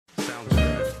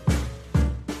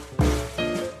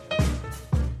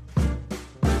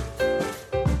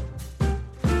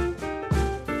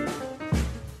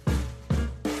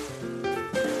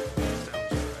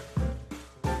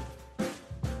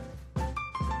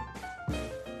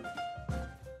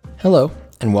Hello,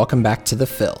 and welcome back to The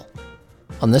Fill.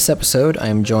 On this episode, I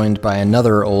am joined by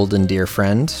another old and dear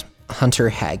friend, Hunter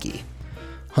Haggy.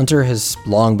 Hunter has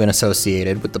long been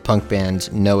associated with the punk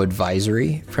band No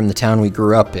Advisory from the town we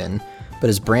grew up in, but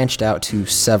has branched out to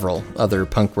several other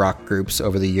punk rock groups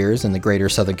over the years in the greater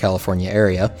Southern California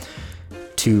area,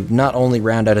 to not only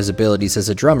round out his abilities as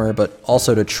a drummer, but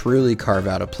also to truly carve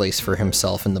out a place for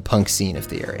himself in the punk scene of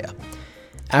the area.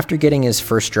 After getting his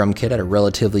first drum kit at a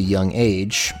relatively young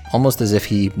age, almost as if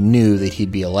he knew that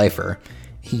he'd be a lifer,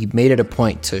 he made it a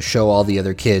point to show all the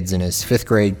other kids in his 5th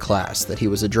grade class that he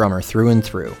was a drummer through and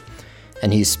through,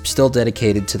 and he's still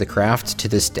dedicated to the craft to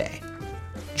this day.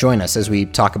 Join us as we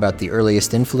talk about the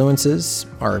earliest influences,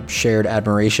 our shared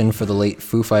admiration for the late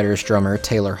Foo Fighters drummer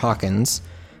Taylor Hawkins,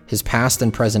 his past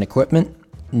and present equipment,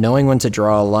 knowing when to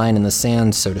draw a line in the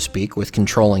sand, so to speak, with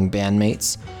controlling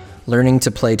bandmates, learning to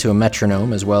play to a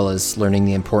metronome as well as learning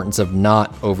the importance of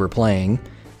not overplaying,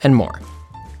 and more.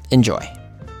 Enjoy.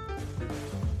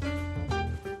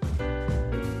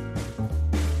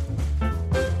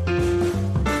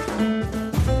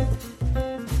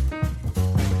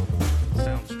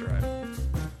 Sounds dry.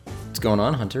 What's going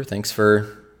on, Hunter? Thanks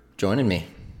for joining me.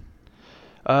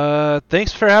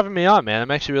 Thanks for having me on, man.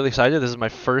 I'm actually really excited. This is my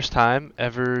first time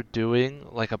ever doing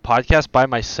like a podcast by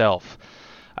myself.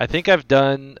 I think I've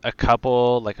done a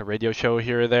couple, like a radio show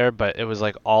here or there, but it was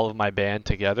like all of my band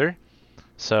together.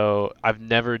 So I've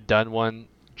never done one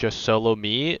just solo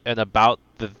me and about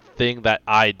the thing that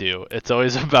I do. It's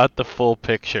always about the full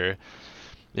picture.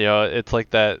 You know, it's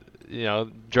like that,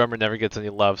 drummer never gets any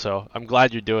love. So I'm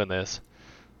glad you're doing this.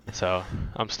 So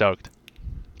I'm stoked.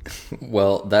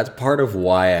 Well, that's part of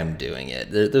why I'm doing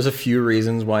it. There's a few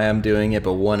reasons why I'm doing it,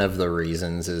 but one of the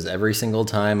reasons is every single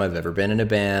time I've ever been in a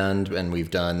band and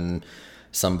we've done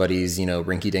somebody's,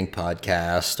 rinky-dink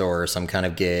podcast or some kind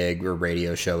of gig or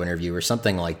radio show interview or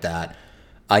something like that,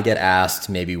 I get asked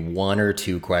maybe one or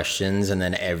two questions and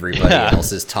then everybody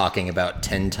else is talking about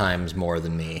 10 times more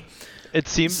than me. It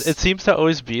seems to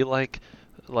always be like,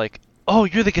 oh,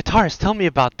 you're the guitarist. Tell me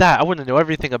about that. I want to know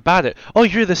everything about it. Oh,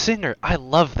 you're the singer. I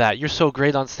love that. You're so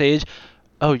great on stage.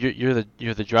 Oh, you're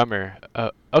the drummer.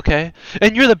 Okay.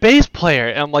 And you're the bass player.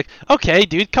 And I'm like, okay,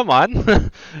 dude, come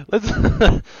on. Let's.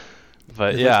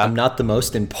 But yeah, I'm not the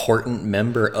most important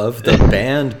member of the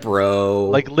band, bro.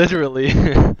 Like literally.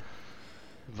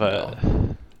 But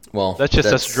well, that's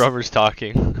us drummers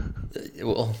talking.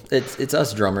 Well, it's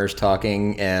us drummers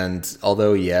talking, and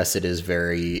although yes, it is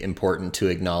very important to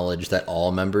acknowledge that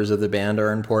all members of the band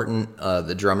are important,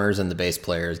 the drummers and the bass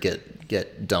players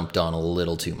get dumped on a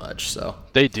little too much. So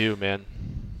they do, man.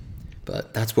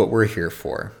 But that's what we're here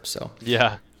for. So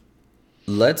yeah,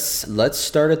 let's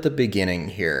start at the beginning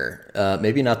here.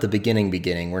 Maybe not the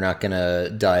beginning. We're not gonna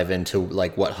dive into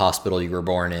like what hospital you were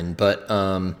born in, but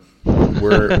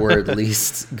we're at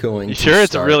least going. You sure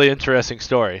it's a really interesting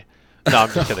story? No,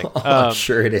 I'm just kidding. I'm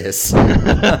sure it is.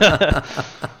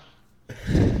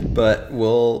 But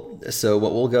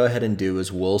what we'll go ahead and do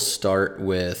is we'll start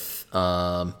with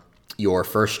your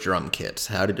first drum kit.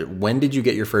 When did you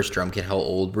get your first drum kit? How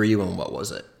old were you and what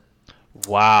was it?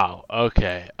 Wow.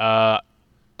 Okay.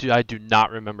 Dude, I do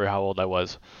not remember how old I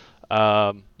was.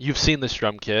 You've seen this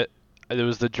drum kit. It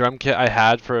was the drum kit I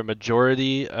had for a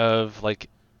majority of like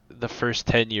the first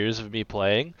 10 years of me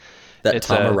playing. It's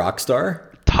Tama Rockstar?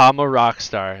 Tama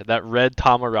Rockstar, that red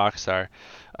Tama Rockstar.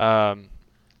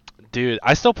 Dude,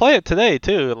 I still play it today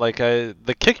too. Like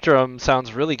the kick drum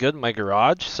sounds really good in my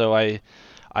garage, so I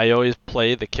always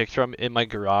play the kick drum in my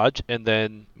garage, and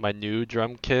then my new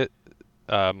drum kit,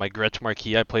 my Gretsch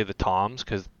Marquis, I play the toms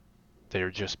because they're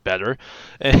just better.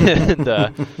 And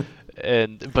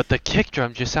but the kick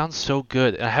drum just sounds so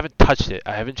good, and I haven't touched it.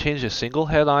 I haven't changed a single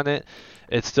head on it.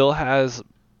 It still has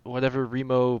whatever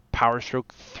Remo Power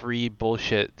Stroke 3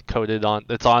 bullshit coded on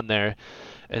that's on there,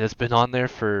 and it's been on there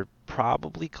for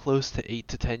probably close to 8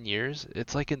 to 10 years.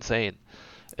 It's like insane,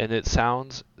 and it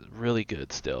sounds really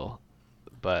good still.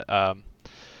 But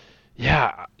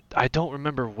yeah, I don't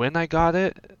remember when I got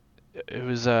it. It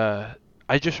was I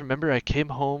just remember I came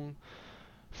home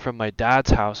from my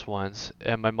dad's house once,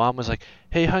 and my mom was like,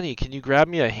 hey honey, can you grab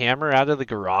me a hammer out of the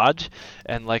garage?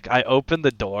 And like I opened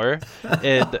the door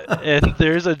and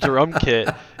there's a drum kit,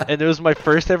 and it was my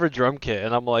first ever drum kit,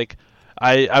 and I'm like,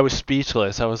 I was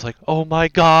speechless. I was like, oh my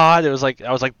god. It was like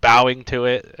I was like bowing to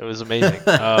it. It was amazing.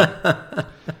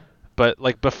 But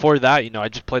like before that, I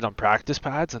just played on practice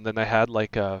pads, and then I had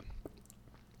like a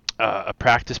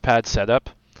practice pad setup.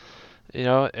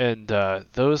 And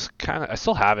those kind of, I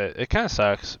still have it. It kind of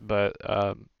sucks, but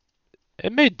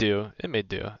it made do. And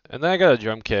then I got a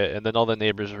drum kit, and then all the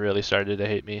neighbors really started to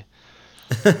hate me.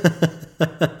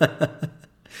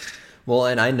 Well,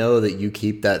 and I know that you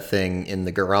keep that thing in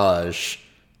the garage,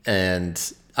 and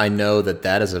I know that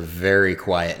that is a very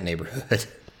quiet neighborhood.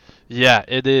 Yeah,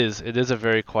 it is. It is a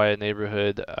very quiet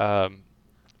neighborhood.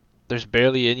 There's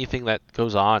barely anything that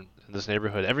goes on in this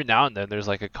neighborhood. Every now and then there's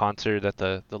like a concert at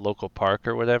the local park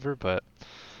or whatever, but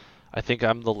I think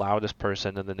I'm the loudest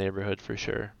person in the neighborhood for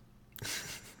sure.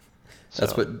 So,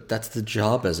 That's the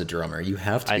job as a drummer. You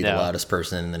have to I be the know. loudest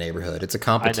person in the neighborhood. It's a I know.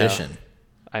 competition.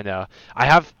 I know. I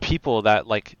have people that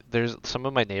like there's some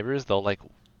of my neighbors, they'll like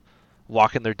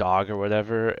walking their dog or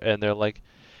whatever, and they're like,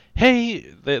 "Hey,"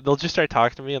 they'll just start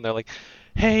talking to me, and they're like,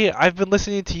 "Hey, I've been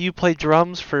listening to you play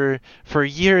drums for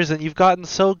years, and you've gotten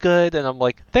so good." And I'm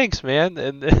like, "Thanks, man."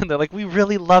 And they're like, "We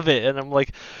really love it." And I'm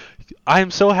like,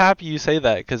 "I'm so happy you say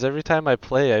that, because every time I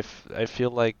play, I feel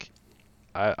like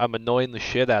I'm annoying the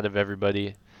shit out of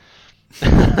everybody."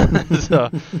 So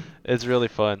it's really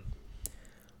fun.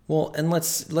 Well, and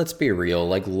let's be real.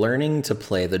 Like learning to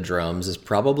play the drums is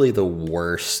probably the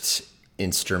worst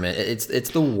instrument. It's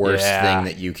the worst thing Yeah.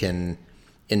 that you can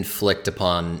inflict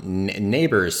upon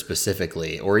neighbors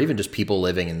specifically, or even just people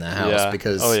living in the house, Yeah. Oh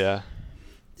because yeah.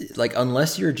 like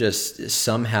unless you're just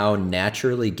somehow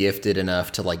naturally gifted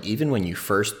enough to like even when you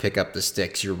first pick up the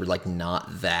sticks, you're like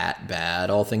not that bad,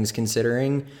 all things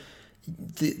considering.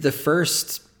 The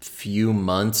first few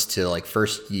months to like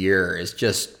first year is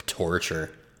just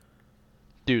torture.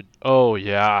 Dude, oh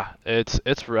yeah. It's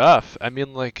rough. I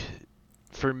mean like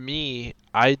for me,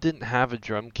 I didn't have a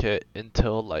drum kit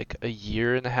until like a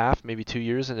year and a half, maybe 2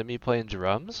 years into me playing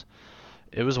drums.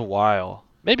 It was a while,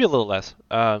 maybe a little less.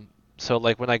 So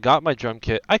like when I got my drum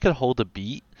kit, I could hold a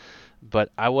beat, but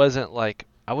I wasn't like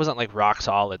rock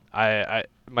solid. I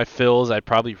my fills, I'd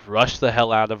probably rush the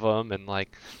hell out of them, and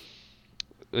like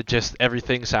just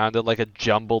everything sounded like a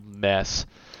jumbled mess.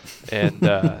 And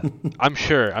I'm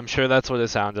sure that's what it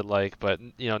sounded like. But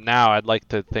now I'd like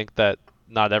to think that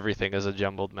not everything is a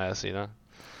jumbled mess.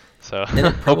 So And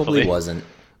it probably hopefully, wasn't.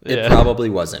 It yeah. probably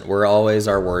wasn't. We're always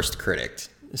our worst critic.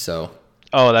 So,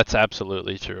 Oh, that's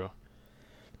absolutely true.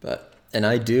 and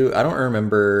I don't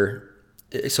remember.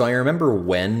 So I remember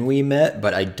when we met,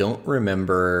 but I don't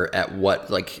remember at what,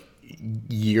 like,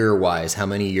 year wise, how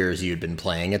many years you'd been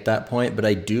playing at that point. But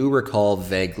I do recall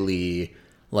vaguely,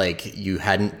 like, you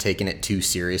hadn't taken it too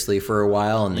seriously for a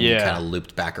while and then you kind Yeah, of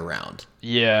looped back around.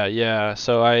 yeah, yeah.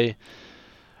 So I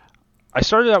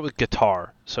started out with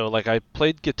guitar. So like I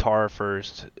played guitar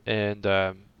first, and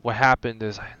what happened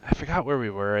is I forgot where we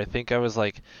were. I think I was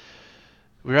like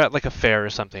we were at like a fair or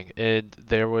something, and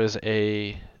there was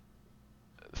a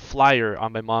flyer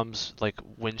on my mom's like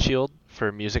windshield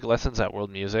for music lessons at World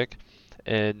Music,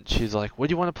 and she's like, "What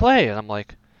do you want to play?" And I'm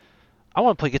like, "I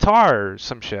want to play guitar or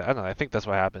some shit." I don't know. I think that's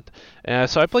what happened. And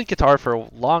so I played guitar for a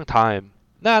long time.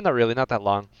 Nah, not really, not that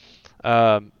long.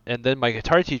 And then my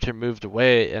guitar teacher moved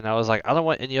away, and I was like, I don't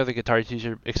want any other guitar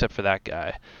teacher except for that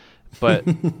guy. But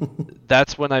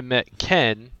that's when I met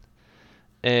Ken,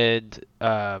 and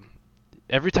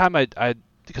every time I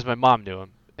because my mom knew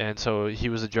him, and so he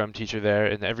was a drum teacher there,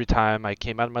 and every time I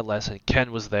came out of my lesson,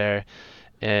 Ken was there,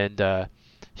 and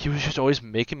he was just always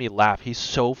making me laugh. He's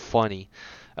so funny.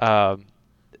 Um,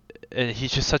 and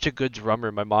he's just such a good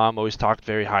drummer. My mom always talked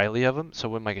very highly of him. So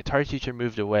when my guitar teacher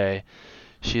moved away,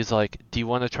 she's like, "Do you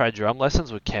want to try drum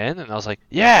lessons with Ken?" And I was like,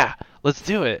 "Yeah, let's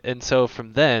do it." And so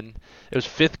from then, it was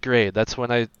fifth grade. That's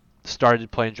when I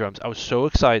started playing drums. I was so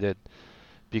excited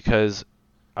because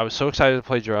I was so excited to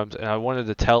play drums, and I wanted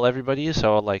to tell everybody.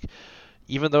 So like,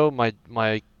 even though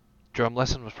my drum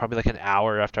lesson was probably like an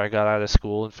hour after I got out of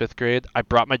school in fifth grade, I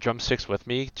brought my drumsticks with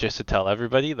me just to tell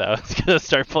everybody that I was gonna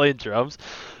start playing drums.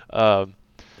 Um,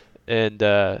 and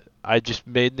I just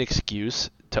made an excuse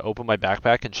to open my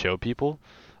backpack and show people,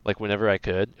 like whenever I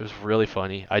could. It was really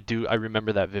funny. I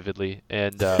remember that vividly,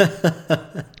 and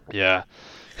yeah,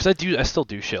 because I still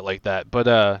do shit like that.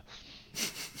 But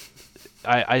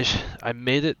I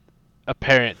made it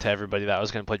apparent to everybody that I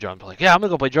was gonna play drums. Like, yeah, I'm gonna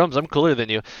go play drums. I'm cooler than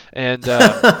you, and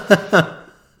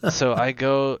so I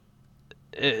go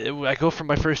for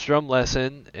my first drum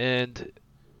lesson, and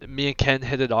me and Ken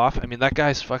hit it off. I mean, that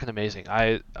guy's fucking amazing.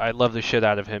 I love the shit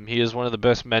out of him. He is one of the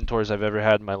best mentors I've ever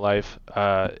had in my life.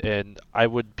 And I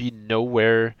would be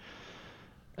nowhere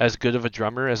as good of a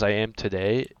drummer as I am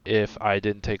today if I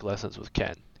didn't take lessons with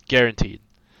Ken. Guaranteed.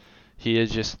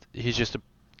 He's just a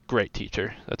great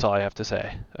teacher. That's all I have to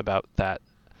say about that.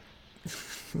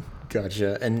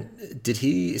 Gotcha. And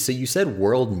so you said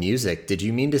world music. Did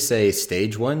you mean to say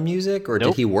stage one music, or did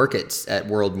Nope. he work at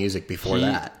world music before He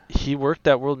that? he worked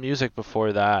at World Music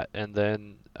before that, and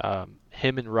then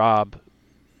him and Rob,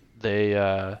 they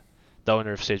the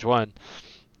owner of Stage One,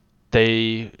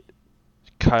 they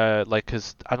kind of like,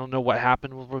 cause I don't know what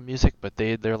happened with World Music, but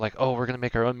they're like, oh, we're gonna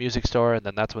make our own music store, and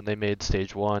then that's when they made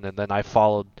Stage One, and then I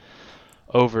followed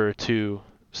over to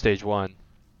Stage One.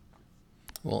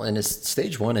 Well, and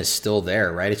stage one is still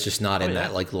there, right? It's just not Oh in yeah,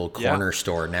 that like little yeah, corner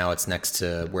store. Now it's next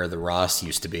to where the Ross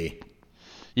used to be.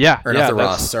 yeah, Or not yeah. the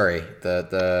Ross, That's sorry.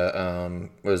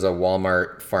 It was a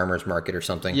Walmart farmers market or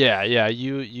something. yeah, yeah.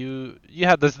 You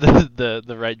had this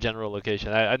the right general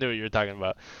location. I knew what you were talking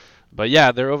about. But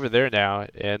yeah, they're over there now,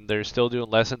 and they're still doing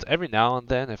lessons every now and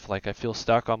then. If like I feel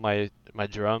stuck on my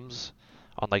drums,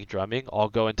 on like drumming, I'll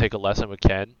go and take a lesson with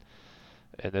Ken,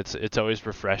 and it's always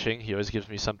refreshing. He always gives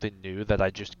me something new that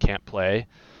I just can't play,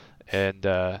 and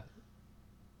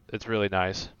it's really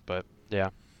nice. But yeah,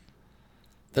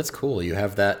 That's cool. You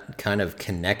have that kind of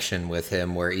connection with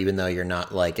him where even though you're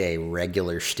not like a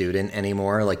regular student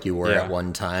anymore, like you were at yeah,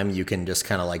 one time, you can just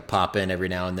kind of like pop in every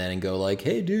now and then and go like,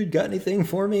 "Hey dude, got anything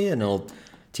for me?" and he'll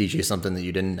teach you something that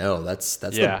you didn't know. That's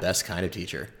the yeah. best kind of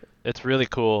teacher. It's really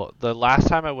cool. The last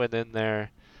time I went in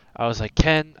there, I was like,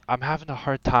 Ken, I'm having a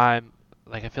hard time.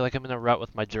 Like I feel like I'm in a rut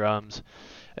with my drums.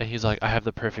 And he's like, I have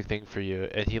the perfect thing for you.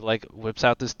 And he like whips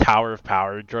out this Tower of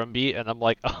Power drum beat, and I'm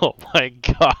like, oh my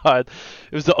god,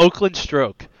 it was the Oakland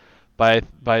Stroke by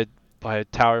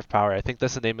Tower of Power. I think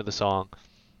that's the name of the song.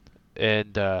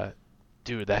 And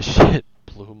dude, that shit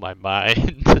blew my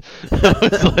mind.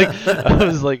 I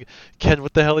was like, Ken,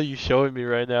 what the hell are you showing me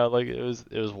right now? Like it was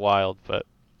wild, but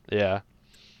yeah,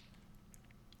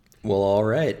 Well, all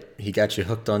right. He got you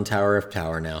hooked on Tower of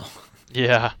Power now.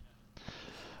 yeah.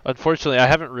 Unfortunately, I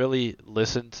haven't really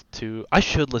listened to. I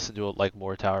should listen to it like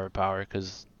more Tower of Power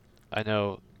because I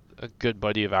know a good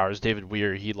buddy of ours, David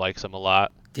Weir, he likes them a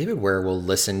lot. David Ware will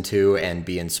listen to and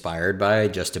be inspired by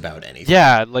just about anything.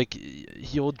 Yeah, like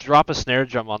he'll drop a snare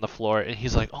drum on the floor and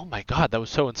he's like, "Oh my God, that was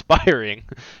so inspiring,"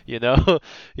 you know.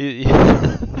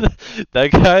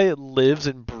 That guy lives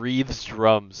and breathes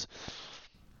drums.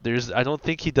 I don't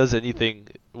think he does anything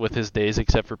with his days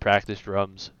except for practice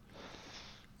drums.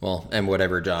 Well, and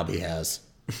whatever job he has.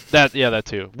 Yeah, that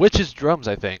too. Which is drums,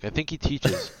 I think. I think he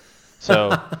teaches.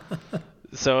 So,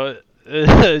 so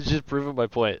it's just proving my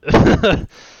point.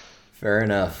 Fair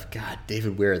enough. God,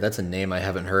 David Weir, that's a name I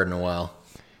haven't heard in a while.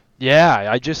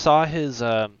 Yeah, I just saw his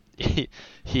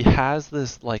he has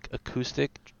this like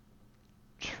acoustic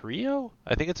trio.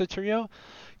 I think it's a trio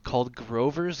called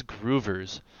Grover's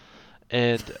Groovers.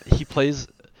 And he plays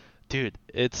dude,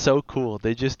 it's so cool.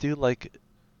 They just do like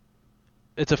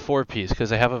it's a four piece because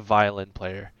they have a violin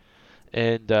player.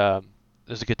 And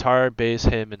there's a guitar, bass,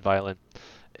 hymn, and violin.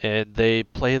 And they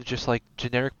play just like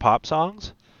generic pop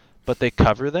songs, but they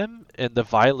cover them, and the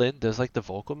violin does like the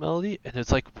vocal melody, and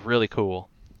it's like really cool.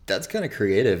 That's kind of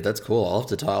creative. That's cool. I'll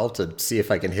have to see if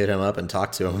I can hit him up and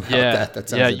talk to him about Yeah, that. That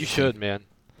yeah, sounds you interesting. should, man.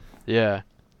 Yeah,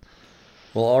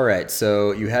 Well, all right.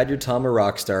 So you had your Tama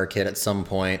Rockstar kit at some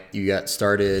point. You got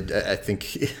started. I think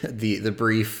the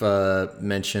brief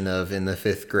mention of in the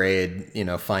fifth grade,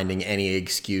 finding any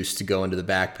excuse to go into the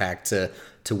backpack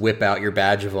to whip out your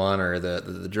badge of honor,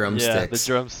 the yeah, the drumsticks,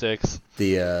 drumsticks.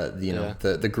 Yeah,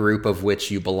 the group of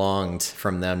which you belonged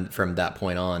from that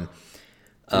point on.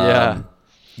 yeah.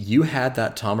 You had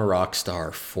that Tama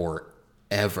Rockstar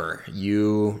forever.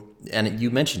 You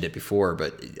mentioned it before,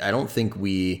 but I don't think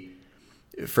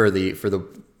for the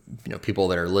people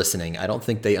that are listening, I don't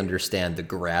think they understand the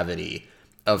gravity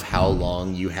of how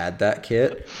long you had that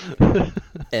kit.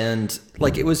 And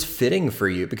like it was fitting for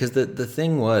you because the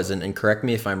thing was, and correct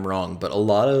me if I'm wrong, but a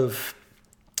lot of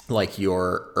like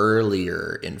your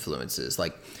earlier influences,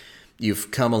 like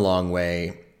you've come a long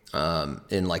way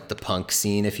in like the punk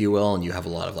scene, if you will, and you have a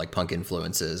lot of like punk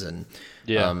influences and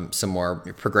Yeah. some more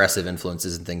progressive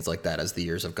influences and things like that as the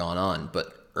years have gone on.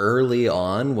 But early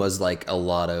on was like a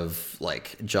lot of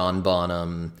like John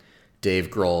Bonham, Dave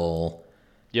Grohl.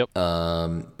 Yep.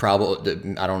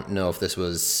 Probably I don't know if this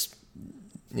was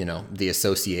the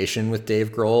association with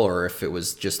Dave Grohl or if it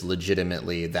was just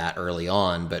legitimately that early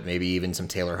on, but maybe even some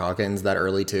Taylor Hawkins that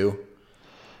early too.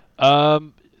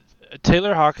 Um,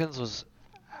 Taylor Hawkins was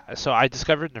so I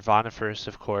discovered Nirvana first,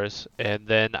 of course, and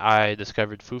then I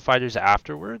discovered Foo Fighters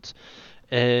afterwards.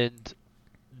 And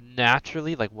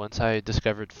naturally, like once I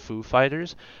discovered Foo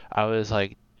Fighters, I was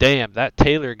like, "Damn, that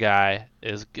Taylor guy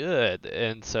is good."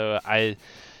 And so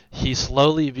he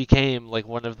slowly became like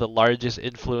one of the largest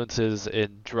influences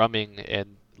in drumming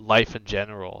and life in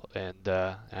general. And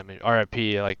I mean,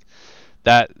 RIP, like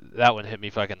that one hit me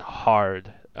fucking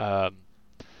hard.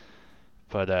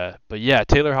 But yeah,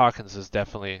 Taylor Hawkins is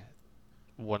definitely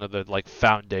one of the like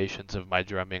foundations of my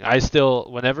drumming. I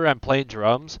still, whenever I'm playing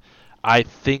drums, I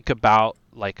think about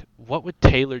like what would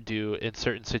Taylor do in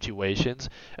certain situations,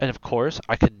 and of course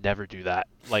I could never do that.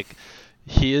 Like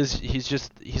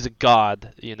he's a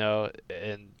god, you know,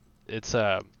 and it's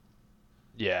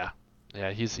yeah.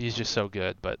 Yeah, he's just so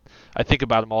good, but I think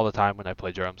about him all the time when I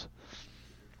play drums.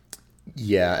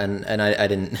 Yeah, and I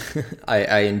didn't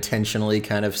I intentionally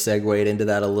kind of segued into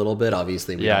that a little bit.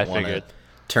 Obviously, we Yeah, I don't want to figured.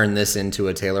 turn this into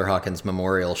a Taylor Hawkins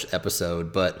memorial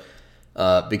episode, but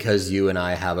because you and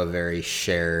I have a very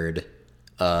shared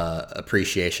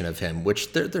appreciation of him,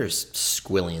 which there's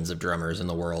squillions of drummers in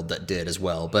the world that did as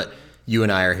well, but you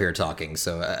and I are here talking,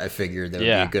 so I figured that would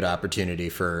be a Yeah. good opportunity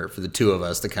for the two of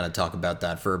us to kind of talk about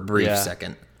that for a brief Yeah.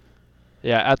 second.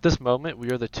 Yeah, at this moment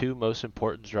we are the two most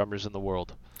important drummers in the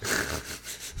world.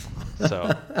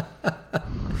 So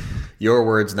Your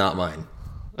words, not mine.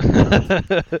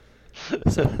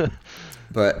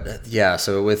 But yeah,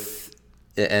 so with,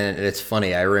 and it's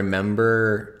funny, I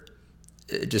remember,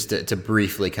 just to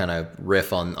briefly kind of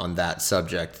riff on that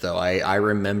subject though, I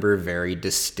remember very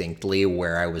distinctly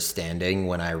where I was standing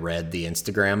when I read the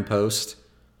Instagram post.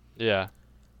 Yeah.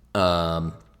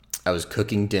 I was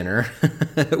cooking dinner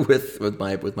with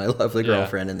my lovely Yeah.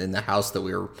 girlfriend in the house that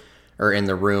we were, or in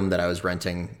the room that I was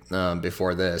renting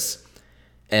before this.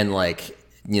 And like,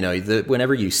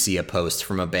 whenever you see a post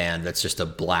from a band that's just a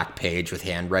black page with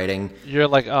handwriting, You're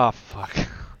like, oh fuck.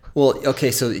 well, okay,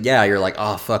 so yeah, you're like,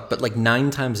 oh fuck, but like 9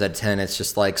 times out of 10, it's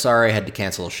just like, sorry, I had to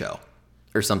cancel a show,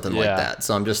 or something like Yeah. that.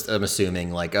 So I'm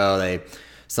assuming like, oh,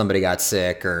 somebody got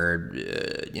sick, or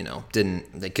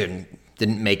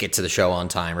didn't make it to the show on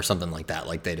time, or something like that.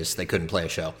 Like they couldn't play a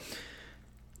show.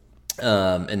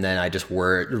 And then I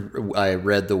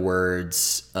read the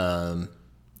words,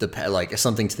 like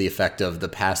something to the effect of the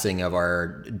passing of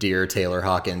our dear Taylor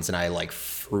Hawkins, and I like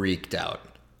freaked out.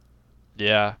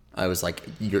 Yeah. I was like,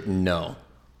 no,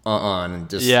 and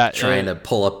just trying to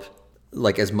pull up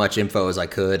like as much info as I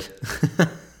could.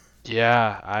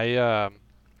 Yeah,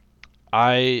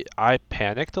 I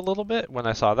panicked a little bit when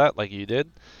I saw that, like you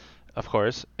did, of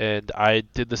course, and I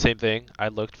did the same thing. I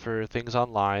looked for things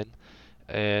online,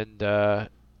 and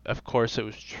of course it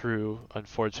was true,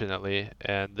 unfortunately.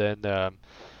 And then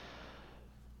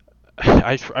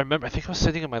I remember, I think I was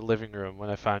sitting in my living room when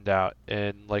I found out,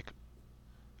 and like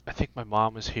I think my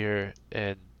mom was here,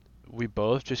 and we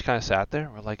both just kind of sat there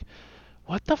and we're like,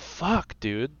 what the fuck,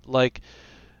 dude? Like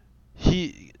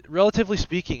relatively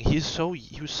speaking, he was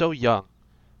so young,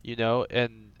 you know,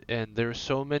 and there were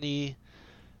so many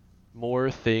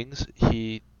more things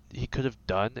he could have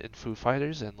done in Foo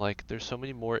Fighters, and like there's so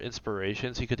many more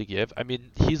inspirations he could have give. I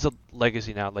mean, he's a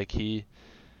legacy now. Like he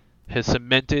has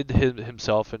cemented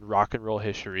himself in rock and roll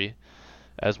history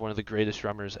as one of the greatest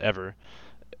drummers ever.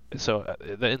 So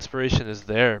the inspiration is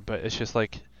there, but it's just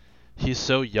like he's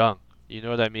so young. You know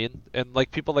what I mean? And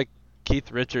like people like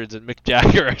Keith Richards and Mick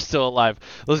Jagger are still alive.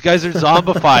 Those guys are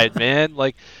zombified, man.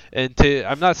 Like,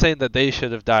 I'm not saying that they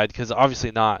should have died, because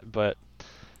obviously not. But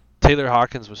Taylor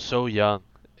Hawkins was so young,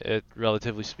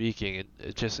 relatively speaking, and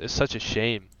it's such a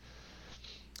shame.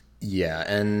 Yeah,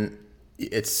 and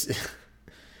it's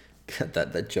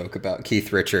that joke about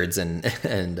Keith Richards and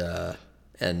Mick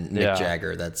Yeah.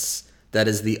 Jagger. That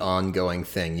is the ongoing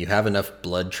thing. You have enough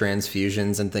blood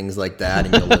transfusions and things like that,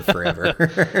 and you'll live forever.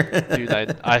 Dude,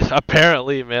 I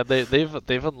apparently, man,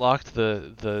 they've unlocked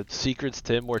the secrets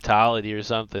to immortality or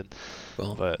something.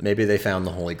 Well, But maybe they found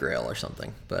the Holy Grail or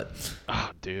something.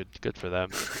 oh, dude, good for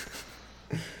them.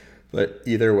 But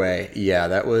either way, yeah,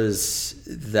 that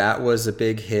was a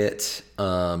big hit.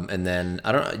 And then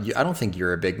I don't think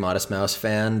you're a big Modest Mouse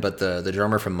fan, but the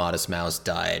drummer from Modest Mouse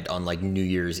died on like New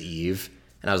Year's Eve,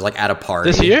 and I was like at a party.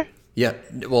 This year? Yeah.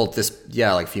 Well,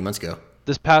 like a few months ago.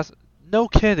 This past? No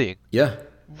kidding. Yeah.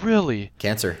 Really?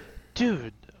 Cancer.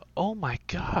 Dude, oh my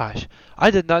gosh.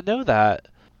 I did not know that.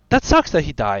 That sucks that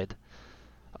he died.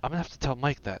 I'm gonna have to tell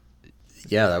Mike that.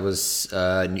 Yeah, that was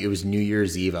it was New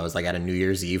Year's Eve. I was like at a New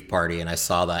Year's Eve party, and I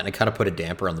saw that, and it kind of put a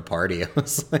damper on the party. I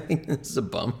was like, this is a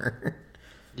bummer.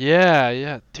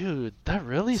 Yeah, dude, that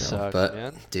really sucks, But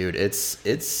man. dude,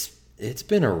 it's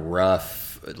been a rough.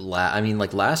 I mean,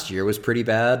 like last year was pretty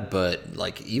bad, but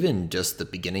like even just the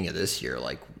beginning of this year,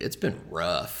 like it's been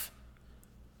rough.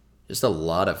 Just a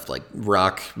lot of like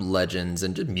rock legends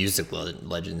and just music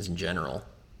legends in general,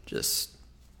 just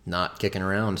not kicking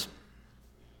around.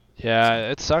 Yeah,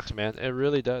 it sucks, man. It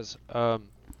really does. I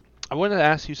wanted to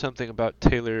ask you something about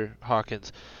Taylor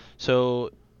Hawkins.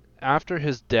 So, after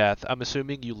his death, I'm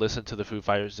assuming you listened to the Foo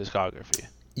Fighters discography.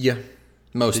 Yeah,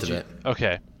 most Did of you? it.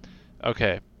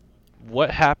 Okay.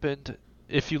 What happened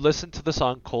if you listened to the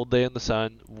song "Cold Day in the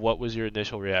Sun"? What was your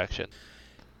initial reaction?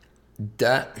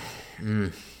 That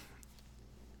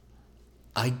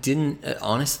I didn't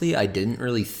honestly. I didn't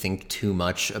really think too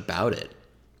much about it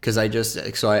because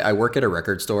I work at a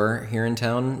record store here in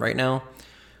town right now,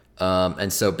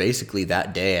 and so basically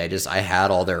that day I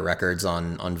had all their records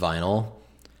on vinyl,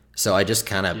 so I just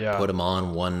kind of Yeah. put them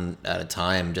on one at a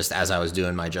time just as I was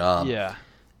doing my job. Yeah.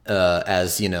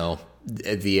 As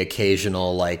the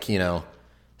occasional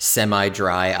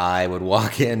semi-dry eye would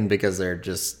walk in because they're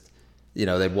just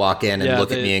they'd walk in and Yeah,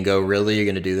 look at me and go, really, you're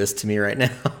gonna do this to me right now?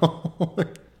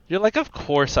 you're like, of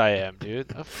course I am,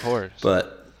 dude. Of course.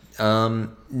 But I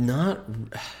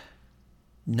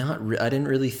didn't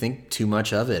really think too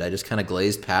much of it. I just kind of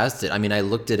glazed past it. I mean, I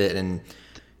looked at it and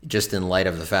just in light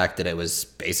of the fact that it was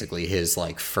basically his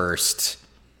like first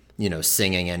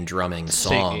singing and drumming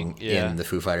song Yeah. in the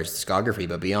Foo Fighters discography.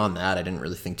 But beyond that, I didn't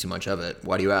really think too much of it.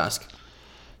 Why do you ask?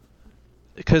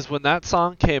 Because when that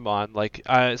song came on, like,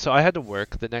 so I had to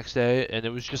work the next day, and it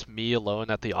was just me alone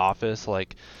at the office,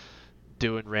 like,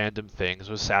 doing random things.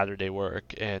 It was Saturday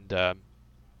work, and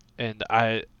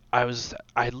I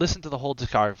listened to the whole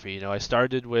discography. I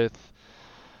started with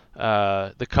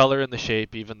The Color and the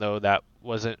Shape, even though that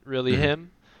wasn't really Mhm.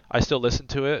 him. I still listened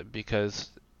to it because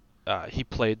he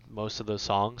played most of those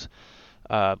songs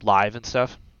live and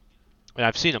stuff. And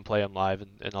I've seen him play them live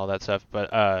and all that stuff.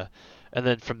 But and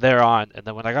then from there on, and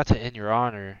then when I got to In Your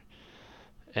Honor,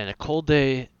 and A Cold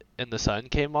Day in the Sun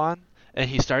came on, and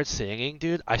he started singing,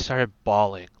 dude, I started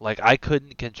bawling. Like I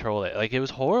couldn't control it. Like it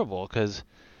was horrible because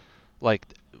like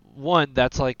one,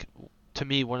 that's like to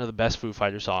me one of the best Foo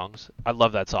Fighter songs. I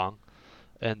love that song.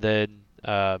 And then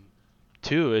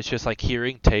two, it's just like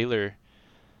hearing Taylor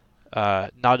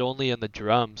not only in the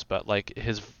drums but like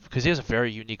his because he has a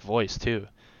very unique voice too.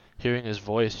 Hearing his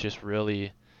voice just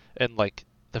really and like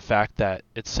the fact that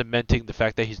it's cementing the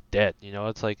fact that he's dead.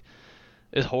 It's like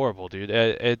it's horrible, dude.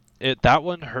 It that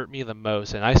one hurt me the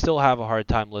most, and I still have a hard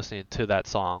time listening to that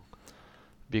song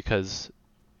because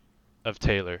of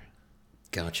Taylor.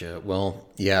 Gotcha. Well,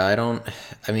 yeah,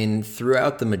 I mean,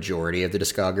 throughout the majority of the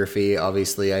discography,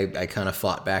 obviously I kind of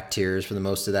fought back tears for the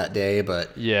most of that day,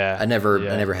 but Yeah, I yeah,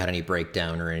 never had any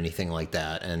breakdown or anything like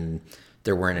that. And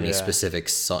there weren't any yeah, specific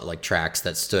like tracks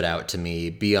that stood out to me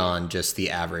beyond just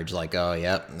the average, like, oh,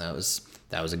 yep, that was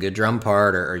a good drum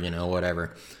part or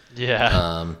whatever. yeah,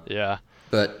 Um, yeah,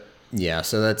 but yeah,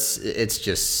 so it's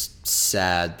just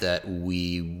sad that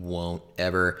we won't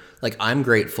ever like I'm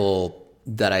grateful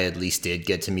that I at least did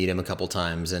get to meet him a couple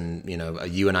times and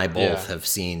you and I both yeah, have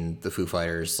seen the Foo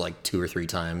Fighters like 2 or 3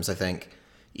 times I think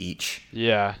each.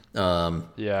 yeah,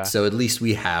 yeah, So at least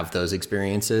we have those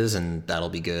experiences and that'll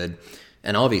be good.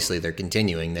 And obviously they're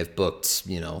continuing. They've booked,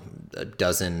 a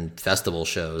dozen festival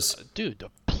shows. dude, a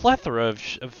plethora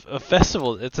of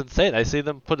festivals. It's insane. I see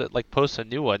them post a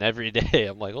new one every day.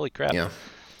 I'm like, holy crap. Yeah.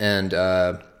 And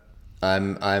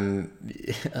I'm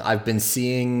I've been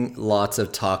seeing lots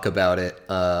of talk about it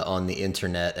on the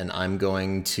internet, and I'm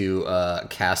going to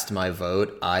cast my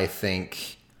vote. I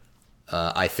think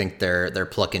they're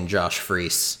plucking Josh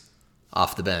Freese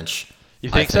off the bench. You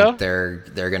I think think so?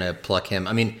 they're gonna pluck him.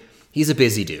 I mean, he's a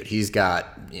busy dude. He's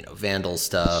got Vandal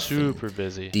stuff, and Super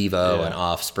busy. Devo and Yeah.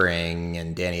 Offspring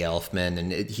and Danny Elfman,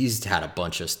 and he's had a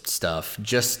bunch of stuff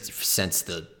just since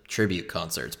the tribute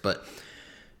concerts. But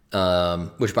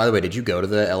which, by the way, did you go to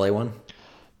the LA one?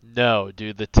 No,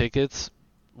 dude, the tickets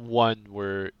one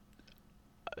were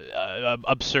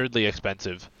absurdly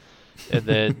expensive, and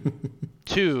then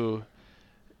two,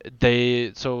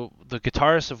 the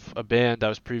guitarist of a band I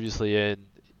was previously in,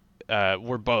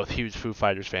 were both huge Foo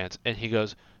Fighters fans, and he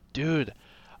goes, dude,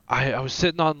 I was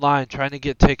sitting online trying to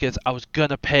get tickets. I was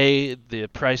gonna pay the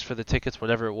price for the tickets,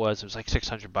 whatever it was. It was like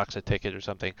 $600 a ticket or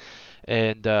something,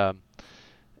 and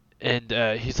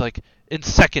he's like, in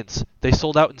seconds, they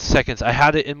sold out in seconds. I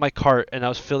had it in my cart, and I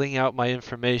was filling out my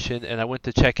information, and I went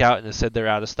to check out, and it said they're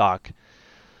out of stock.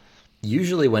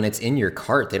 Usually, when it's in your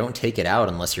cart, they don't take it out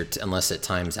unless it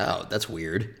times out. That's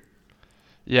weird.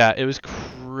 Yeah, it was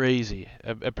crazy.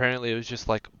 Apparently, it was just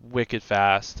like wicked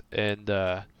fast, and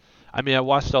I mean, I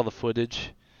watched all the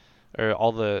footage, or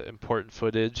all the important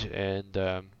footage, and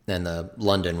And the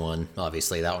London one,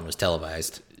 obviously, that one was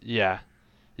televised. yeah,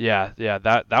 yeah.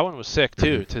 That one was sick Hmm.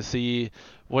 too. To see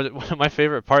one of my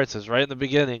favorite parts is right in the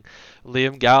beginning,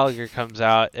 Liam Gallagher comes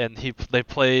out and they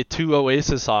play two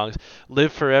Oasis songs,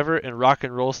 "Live Forever" and "Rock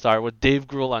and Roll Star" with Dave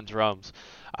Grohl on drums.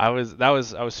 I was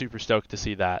super stoked to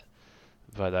see that.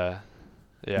 But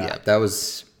yeah, Yeah, that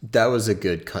was a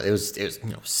good. It was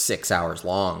 6 hours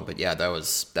long, but yeah, that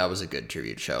was a good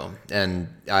tribute show. And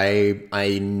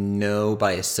I know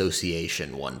by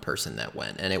association one person that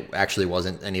went, and it actually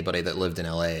wasn't anybody that lived in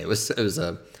LA. It was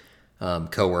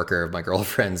coworker of my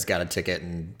girlfriend's got a ticket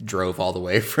and drove all the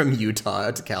way from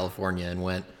Utah to California and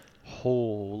went.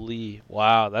 Holy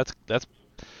wow, that's.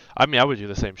 I mean, I would do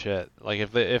the same shit. Like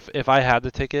if I had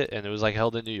the ticket and it was like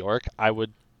held in New York, I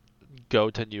would go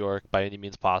to New York by any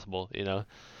means possible. You know.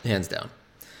 Hands down.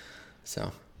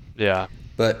 So. Yeah.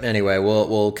 But anyway,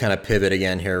 we'll kind of pivot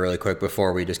again here really quick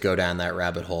before we just go down that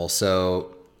rabbit hole.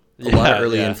 So a lot of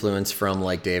early influence from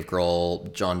like Dave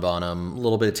Grohl, John Bonham, a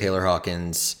little bit of Taylor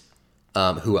Hawkins.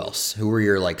 Who else? Who were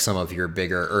your like some of your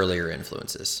bigger earlier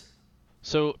influences?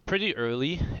 So pretty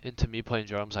early into me playing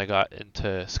drums, I got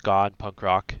into ska and punk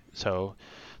rock. So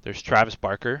there's Travis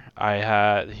Barker.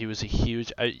 He was a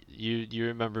huge. You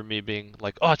remember me being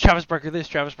like, oh, Travis Barker this,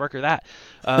 Travis Barker that.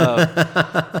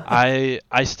 I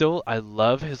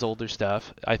love his older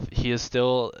stuff. He is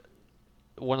still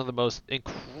one of the most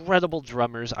incredible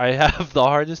drummers. I have the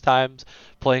hardest times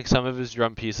playing some of his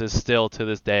drum pieces still to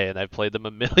this day, and I've played them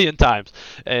a million times.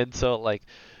 And so like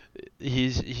he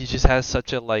just has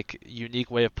such a like unique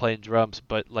way of playing drums.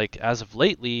 But like as of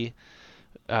lately,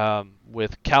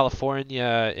 with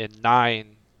California and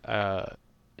Nine,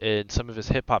 and some of his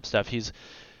hip hop stuff, he's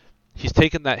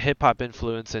taken that hip hop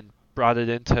influence and brought it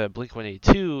into Blink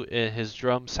 182, and his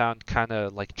drums sound kind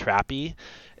of like trappy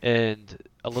and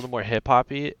a little more hip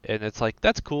hoppy, and it's like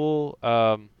that's cool.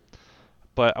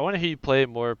 But I want to hear you play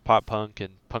more pop punk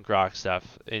and punk rock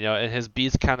stuff, you know. And his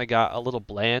beats kind of got a little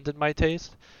bland in my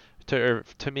taste,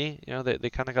 to me, you know, they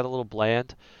kind of got a little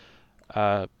bland.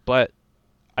 But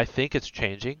I think it's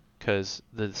changing because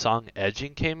the song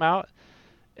Edging came out,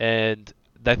 and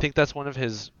I think that's one of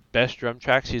his best drum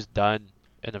tracks he's done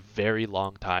in a very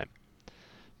long time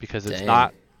because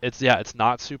Dang. it's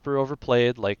not super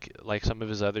overplayed like some of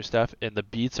his other stuff, and the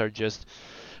beats are just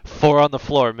four on the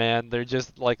floor, man. They're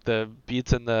just like the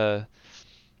beats in the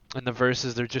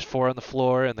verses, they're just four on the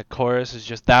floor, and the chorus is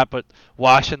just that but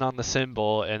washing on the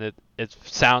cymbal, and it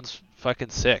sounds fucking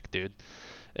sick, dude.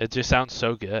 It just sounds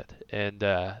so good. And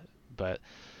but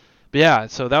yeah,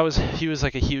 so he was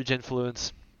like a huge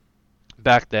influence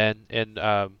back then. And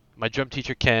my drum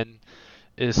teacher Ken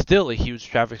is still a huge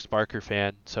Travis Barker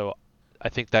fan, so I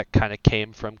think that kind of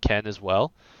came from Ken as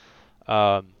well.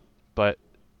 But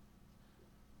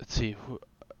let's see,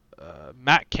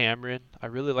 Matt Cameron. I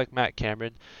really like Matt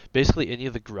Cameron. Basically any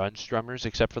of the grunge drummers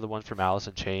except for the one from Alice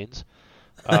in Chains.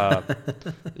 Um,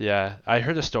 yeah, I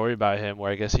heard a story about him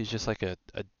where I guess he's just like a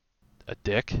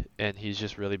dick, and he's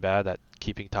just really bad at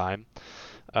keeping time.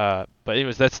 But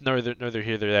anyways, that's neither here nor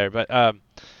there. But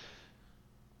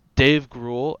Dave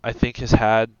Grohl, I think, has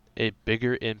had a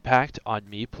bigger impact on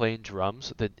me playing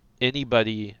drums than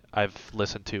anybody I've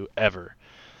listened to ever.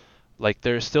 Like,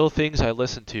 there are still things I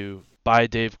listen to by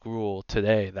Dave Grohl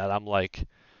today that I'm like,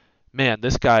 man,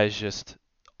 this guy is just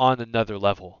on another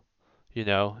level, you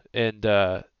know? And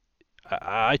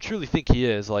I truly think he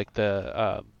is. Like,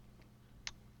 the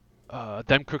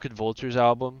Them Crooked Vultures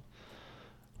album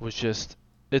was just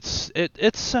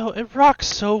it rocks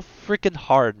so freaking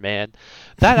hard, man.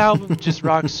 That album just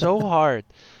rocks so hard.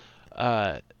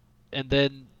 Uh, and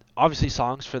then obviously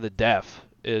Songs for the Deaf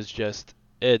is just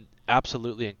an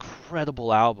absolutely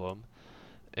incredible album.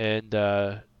 And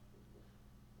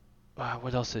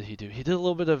what else did he do? He did a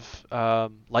little bit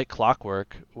of Like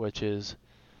Clockwork, which is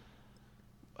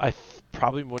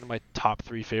probably one of my top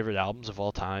three favorite albums of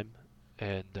all time.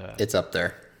 And It's up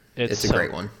there. It's a so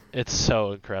great one. it's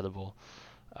so incredible.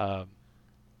 Um,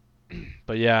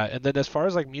 but yeah, and then as far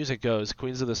as like music goes,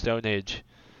 Queens of the Stone Age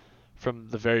from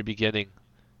the very beginning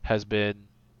has been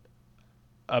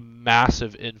a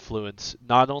massive influence,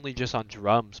 not only just on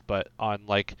drums, but on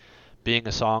like being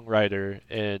a songwriter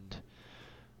and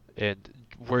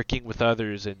working with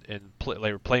others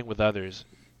like playing with others.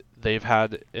 They've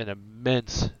had an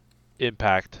immense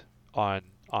impact on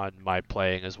my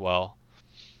playing as well.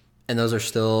 And those are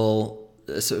still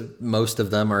so most of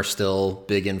them are still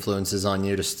big influences on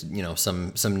you. Just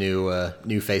some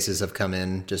new faces have come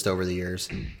in just over the years.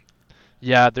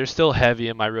 Yeah, they're still heavy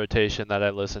in my rotation that I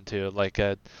listen to. Like,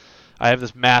 I have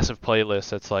this massive playlist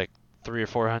that's like 300 or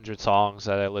 400 songs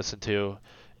that I listen to,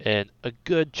 and a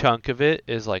good chunk of it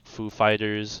is like Foo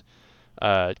Fighters,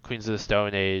 Queens of the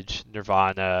Stone Age,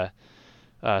 Nirvana,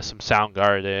 some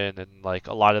Soundgarden, and like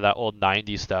a lot of that old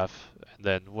 '90s stuff, and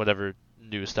then whatever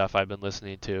new stuff I've been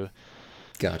listening to.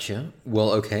 Gotcha.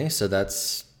 Well, okay, so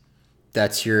that's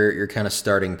your kind of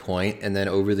starting point, and then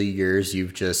over the years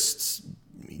you've just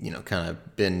kind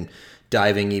of been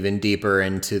diving even deeper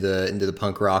into the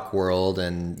punk rock world,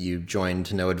 and you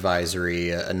joined No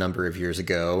Advisory a number of years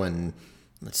ago, and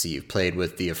let's see, you've played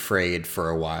with The Afraid for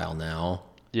a while now.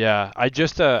 Yeah, I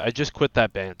just quit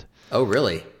that band. Oh,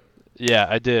 really? Yeah,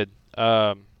 I did.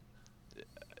 Um,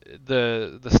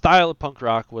 the style of punk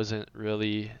rock wasn't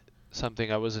really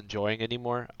something I was enjoying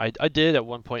anymore. I did at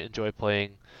one point enjoy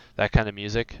playing that kind of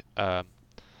music,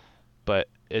 but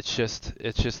it's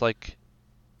just like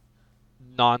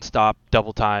nonstop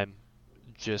double time,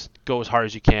 just go as hard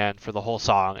as you can for the whole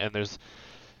song, and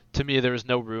to me there was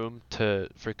no room to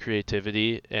for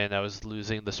creativity, and I was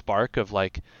losing the spark of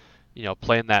like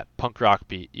playing that punk rock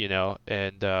beat,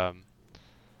 and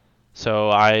so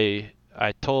I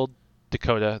told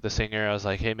Dakota, the singer, I was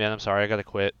like, hey man, I'm sorry, I gotta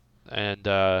quit, and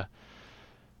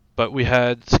but we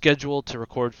had scheduled to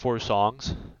record 4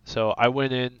 songs, so I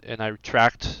went in and I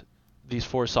tracked these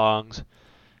 4 songs,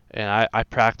 and I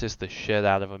practiced the shit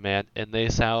out of them, man, and they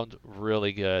sound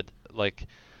really good. Like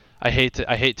I hate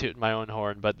tooting my own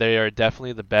horn, but they are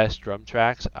definitely the best drum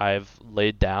tracks I've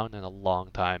laid down in a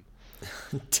long time.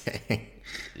 Dang.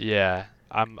 Yeah,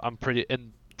 I'm pretty,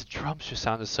 and the drums just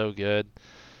sounded so good.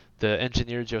 The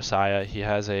engineer Josiah, he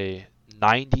has a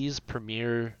 90s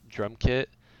Premier drum kit.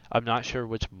 I'm not sure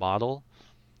which model,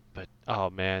 but oh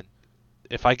man,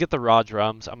 if I get the raw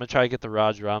drums, I'm gonna try to get the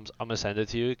raw drums. I'm gonna send it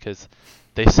to you because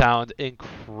they sound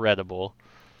incredible.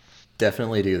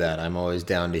 Definitely do that. I'm always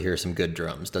down to hear some good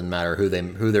drums. Doesn't matter who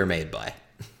they're made by.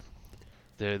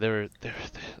 They're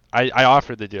I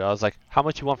offered the dude. I was like, how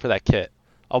much you want for that kit?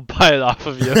 I'll buy it off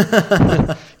of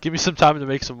you. Give me some time to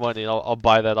make some money, and I'll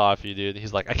buy that off you, dude. And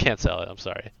he's like, I can't sell it. I'm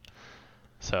sorry.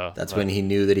 So That's but, when he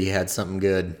knew that he had something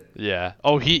good. yeah.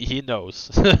 Oh, he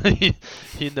knows.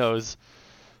 He knows.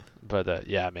 But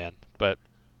yeah, man. But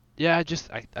yeah, I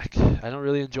don't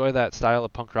really enjoy that style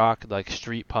of punk rock, like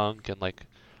street punk and like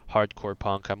hardcore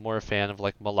punk. I'm more a fan of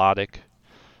like melodic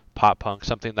pop punk,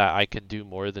 something that I can do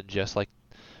more than just like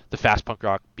the fast punk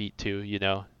rock beat too,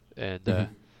 and Hmm.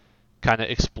 kind of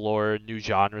explore new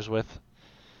genres with.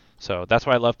 So that's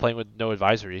why I love playing with No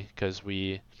Advisory, because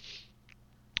we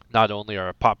not only are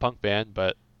a pop punk band,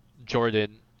 but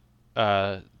Jordan,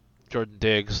 uh, Jordan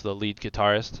Diggs, the lead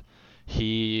guitarist,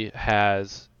 he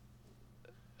has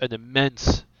an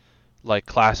immense like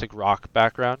classic rock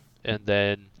background, and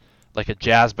then like a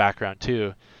jazz background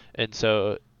too. And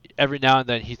so every now and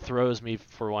then he throws me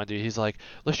for one, dude. He's like,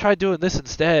 let's try doing this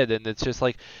instead. And it's just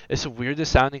like, it's the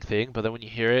weirdest sounding thing, but then when you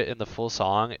hear it in the full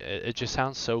song, it just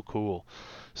sounds so cool.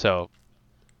 So,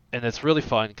 and it's really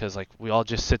fun because like we all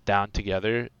just sit down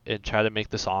together and try to make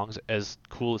the songs as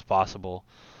cool as possible,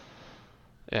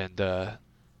 and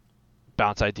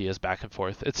bounce ideas back and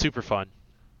forth. It's super fun.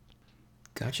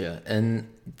 Gotcha. And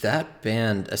that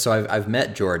band, so I've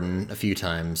met Jordan a few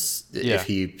times. If Yeah.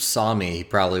 he saw me, he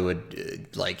probably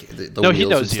would like the No, he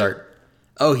wheels would knows you. start.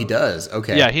 Oh, he does.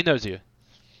 Okay. Yeah, he knows you.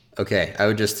 Okay.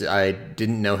 I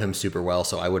didn't know him super well,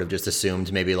 so I would have just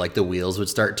assumed maybe like the wheels would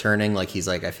start turning. Like he's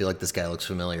like, I feel like this guy looks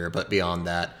familiar, but beyond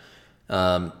that.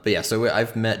 But yeah, so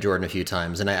I've met Jordan a few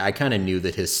times, and I kind of knew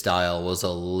that his style was a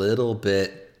little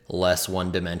bit less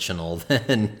one dimensional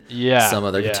than Yeah, some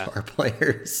other yeah. guitar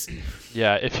players.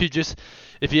 Yeah, if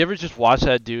you ever just watch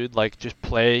that dude like just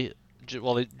play,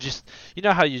 well, it just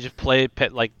how you just play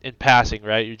like in passing,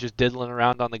 right? You're just diddling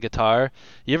around on the guitar.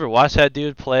 You ever watch that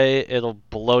dude play? It'll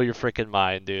blow your freaking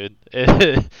mind, dude.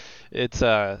 It's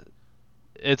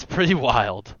it's pretty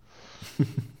wild.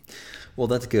 Well,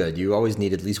 that's good. You always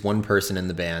need at least one person in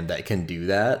the band that can do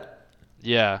that.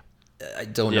 Yeah, I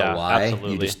don't know yeah, why. You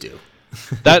absolutely. just do.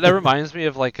 That reminds me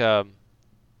of like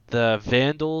the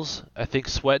Vandals, I think,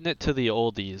 Sweating It to the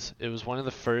Oldies. It was one of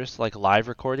the first like live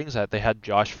recordings that they had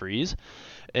Josh Freeze,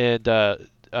 and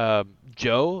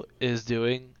Joe is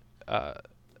doing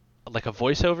like a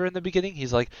voiceover in the beginning.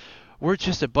 He's like, "We're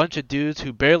just a bunch of dudes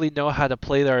who barely know how to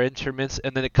play their instruments,"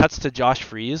 and then it cuts to Josh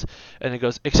Freeze, and it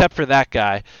goes, "Except for that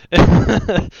guy,"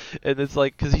 and it's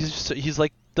like, because he's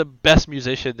like the best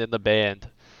musician in the band.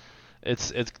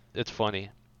 It's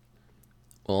funny.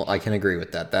 Well, I can agree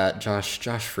with that. That Josh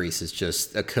Freese is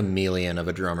just a chameleon of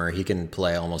a drummer. He can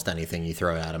play almost anything you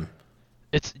throw at him.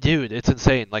 It's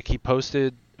insane. Like he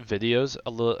posted videos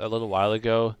a little while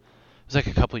ago. It was like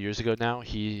a couple years ago now.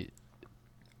 He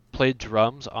played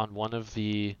drums on one of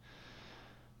the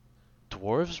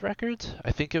Dwarves records.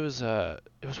 I think it was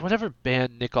whatever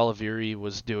band Nick Oliveri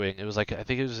was doing. It was like, I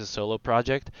think it was a solo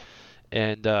project,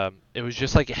 and it was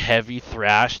just like heavy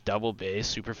thrash, double bass,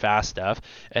 super fast stuff.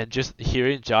 And just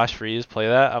hearing Josh Freese play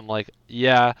that, I'm like,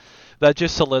 yeah, that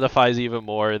just solidifies even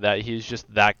more that he's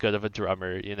just that good of a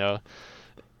drummer.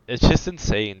 It's just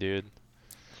insane, dude.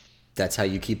 That's how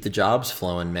you keep the jobs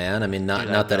flowing, man. I mean, Dude,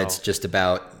 I not that it's know. just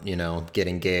about,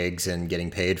 getting gigs and getting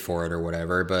paid for it or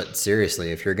whatever, but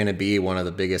seriously, if you're going to be one of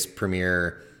the biggest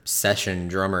premier session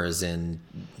drummers in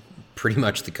pretty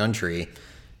much the country,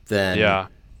 then Yeah.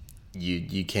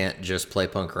 you can't just play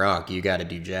punk rock. You got to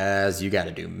do jazz. You got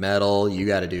to do metal. You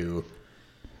got to do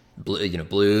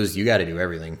blues. You got to do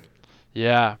everything.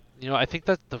 Yeah, I think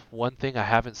that's the one thing I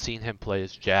haven't seen him play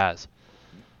is jazz.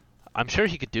 I'm sure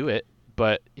he could do it,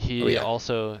 but Oh he yeah.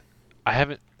 also, I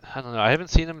don't know, I haven't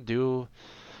seen him do,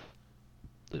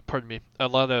 pardon me, a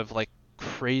lot of like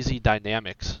crazy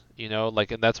dynamics,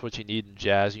 like, and that's what you need in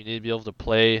jazz. You need to be able to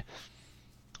play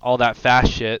all that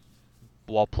fast shit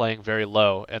while playing very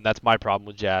low, and that's my problem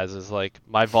with jazz is like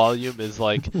my volume is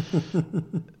like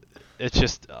it's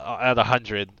just at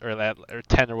 100 or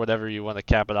 10 or whatever you want to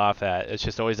cap it off at. It's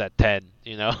just always at 10.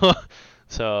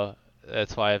 So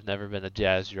that's why I've never been a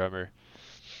jazz drummer.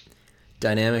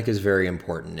 Dynamic is very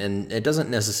important, and it doesn't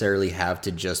necessarily have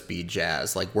to just be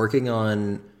jazz. Like working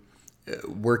on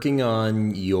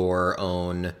your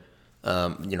own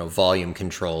volume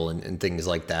control and things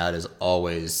like that is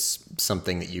always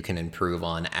something that you can improve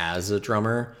on as a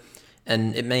drummer.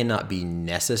 And it may not be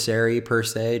necessary per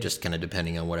se, just kind of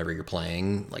depending on whatever you're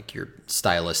playing, like you're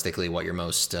stylistically what you're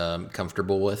most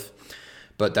comfortable with.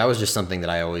 But that was just something that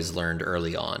I always learned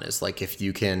early on is like if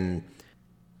you can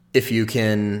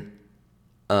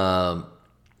um,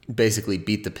 basically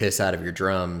beat the piss out of your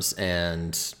drums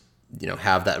and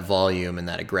have that volume and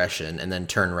that aggression and then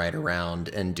turn right around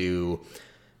and do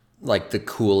like the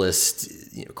coolest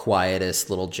quietest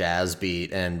little jazz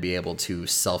beat and be able to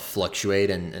self fluctuate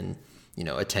and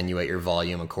attenuate your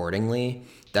volume accordingly,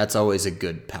 that's always a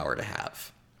good power to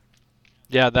have.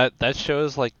 Yeah, that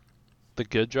shows like the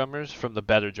good drummers from the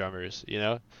better drummers.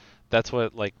 That's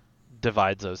what like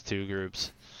divides those two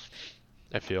groups,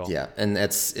 I feel. Yeah, and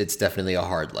it's definitely a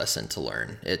hard lesson to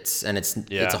learn. It's a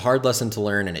Yeah. hard lesson to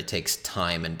learn, and it takes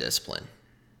time and discipline.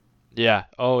 Yeah.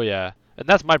 Oh yeah. And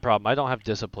that's my problem. I don't have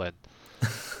discipline.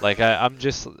 Like I'm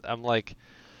like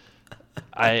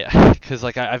cuz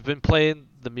like I've been playing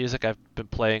the music I've been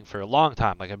playing for a long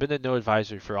time. Like I've been in no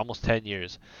advisory for almost 10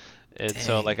 years. And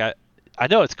so like Dang. I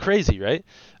know it's crazy, right?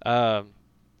 Um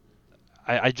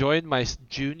I joined my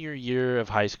junior year of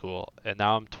high school and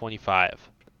now I'm 25.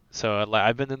 So like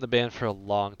I've been in the band for a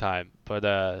long time, but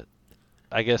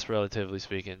I guess relatively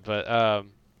speaking. But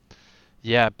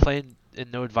yeah, playing in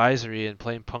no advisory and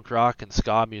playing punk rock and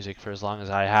ska music for as long as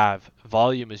I have,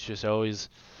 volume is just always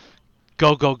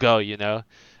go go go.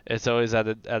 It's always at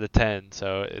a 10,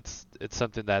 so it's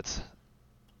something it's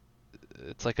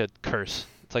like a curse.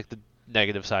 It's like the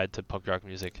negative side to punk rock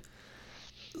music.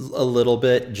 A little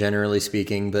bit, generally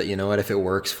speaking, but you know what? If it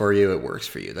works for you, it works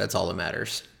for you. That's all that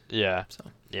matters. Yeah. So,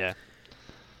 Yeah.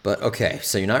 but okay,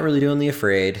 so you're not really doing the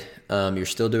afraid. You're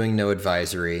still doing no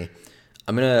advisory.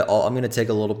 I'm gonna take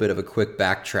a little bit of a quick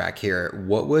backtrack here.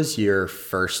 What was your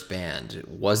first band?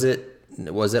 Was it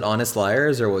Honest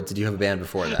Liars, or did you have a band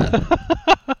before that?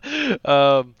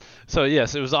 So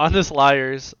yes, it was Honest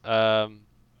Liars.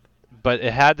 But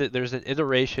there's an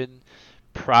iteration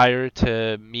prior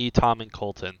to me, Tom, and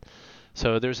Colton.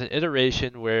 So there's an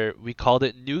iteration where we called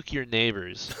it Nuke Your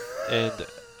Neighbors, and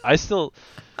I still,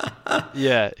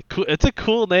 yeah, cool. It's a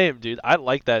cool name, dude. I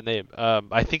like that name.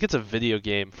 I think it's a video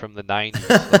game from the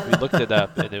 90s. Like we looked it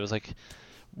up, and it was like,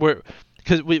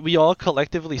 because we all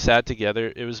collectively sat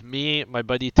together. It was me, my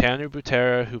buddy Tanner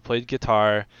Butera, who played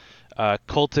guitar,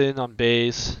 Colton on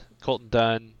bass, Colton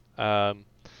Dunn,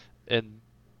 and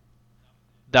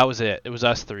that was it. It was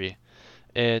us three,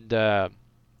 and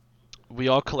we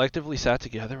all collectively sat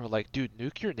together. And we're like, dude,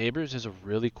 Nuke Your Neighbors is a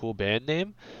really cool band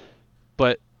name,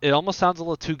 but it almost sounds a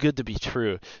little too good to be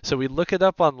true. So we look it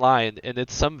up online, and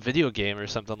it's some video game or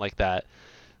something like that.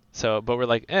 So, but we're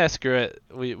like, screw it.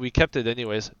 We kept it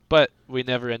anyways, but we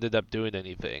never ended up doing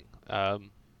anything. So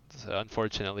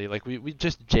unfortunately, like we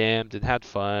just jammed and had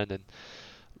fun and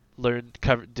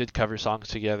did cover songs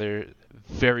together,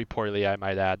 very poorly, I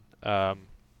might add.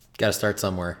 Got to start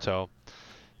somewhere. So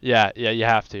yeah, you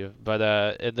have to. But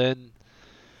and then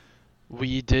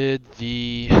we did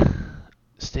the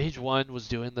stage one was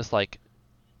doing this like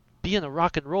being a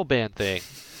rock and roll band thing,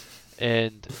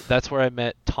 and that's where I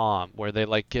met Tom, where they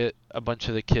like get a bunch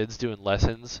of the kids doing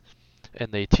lessons,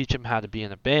 and they teach them how to be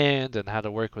in a band and how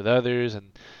to work with others,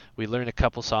 and we learn a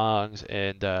couple songs,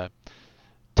 and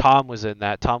Tom was in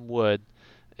that, Tom Wood,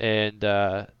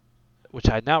 and which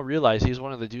I now realize he's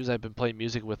one of the dudes I've been playing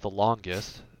music with the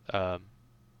longest.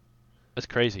 That's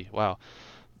crazy. Wow.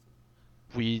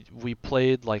 We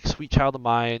played like Sweet Child of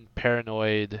Mine,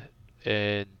 Paranoid,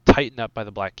 and Tighten Up by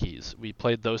the Black Keys. We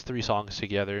played those three songs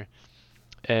together,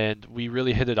 and we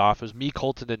really hit it off. It was me,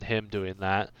 Colton, and him doing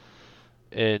that.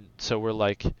 And so we're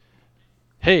like,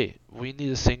 hey, we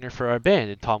need a singer for our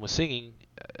band. And Tom was singing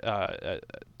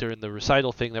during the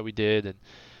recital thing that we did, and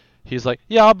He's like,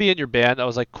 yeah, I'll be in your band. I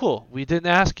was like, cool. We didn't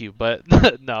ask you, but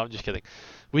no, I'm just kidding.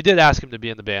 We did ask him to be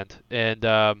in the band, and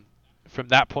from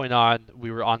that point on,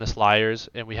 we were Honest Liars,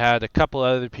 and we had a couple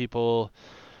other people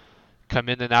come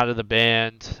in and out of the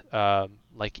band,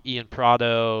 like Ian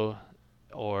Prado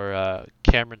or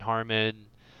Cameron Harmon,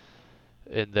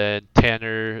 and then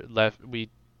Tanner left. We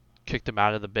kicked him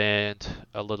out of the band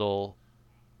a little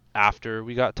after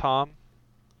we got Tom,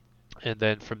 and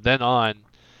then from then on,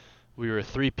 we were a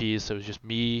three-piece. So it was just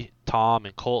me, Tom,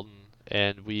 and Colton,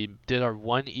 and we did our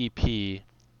one EP.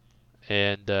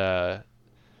 And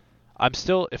I'm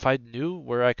still, if I knew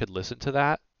where I could listen to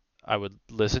that, I would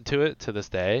listen to it to this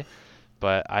day.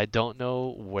 But I don't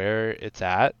know where it's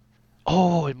at.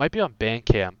 Oh, it might be on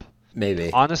Bandcamp.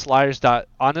 Maybe.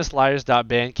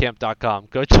 Honestliars.bandcamp.com.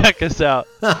 Go check us out.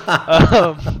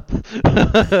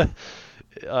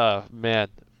 Um, man,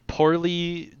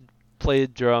 poorly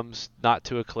played drums, not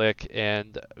to a click,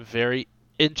 and very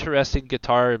interesting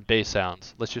guitar and bass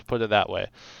sounds. Let's just put it that way.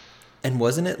 And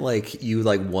wasn't it like you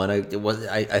like won a? It was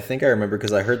I think I remember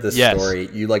because I heard this Yes. story.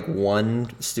 You like won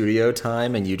studio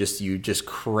time, and you just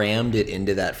crammed it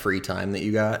into that free time that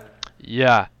you got.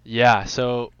 Yeah, yeah.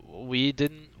 So we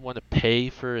didn't want to pay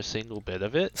for a single bit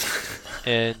of it,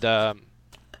 and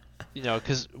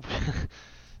because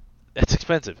it's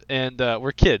expensive, and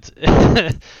we're kids.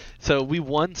 So we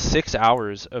won 6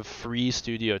 hours of free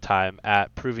studio time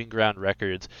at Proving Ground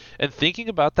Records. And thinking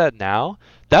about that now,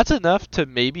 that's enough to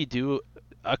maybe do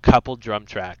a couple drum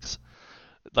tracks.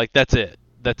 Like that's it.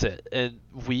 That's it. And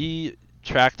we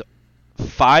tracked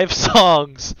 5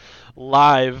 songs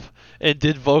live and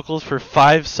did vocals for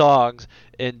 5 songs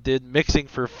and did mixing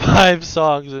for 5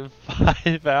 songs in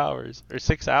 5 hours or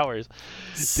 6 hours.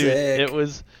 Sick. Dude,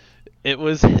 it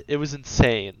was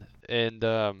insane. And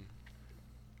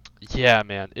yeah,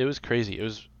 man, it was crazy. It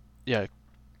was, yeah,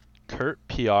 Kurt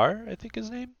PR, I think his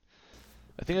name.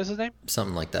 I think that's his name.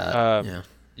 Something like that. Yeah.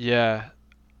 Yeah,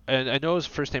 and I know his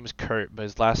first name is Kurt, but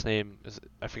his last name is,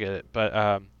 I forget it.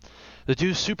 But the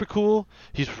dude's super cool.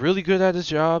 He's really good at his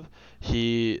job.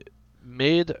 He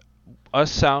made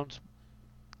us sound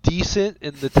decent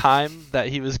in the time that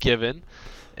he was given,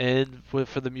 and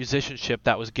for the musicianship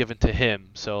that was given to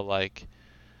him. So like,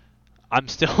 I'm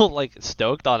still like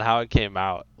stoked on how it came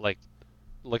out. Like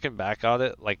looking back on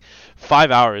it, like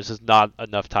 5 hours is not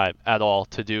enough time at all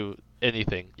to do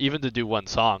anything, even to do one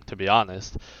song. To be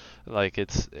honest, like it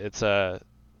takes a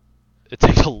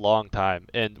long time.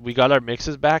 And we got our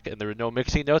mixes back, and there were no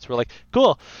mixing notes. We're like,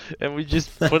 cool, and we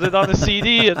just put it on a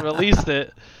CD and released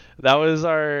it. That was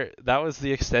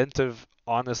the extent of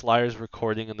Honest Liars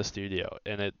recording in the studio,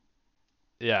 and it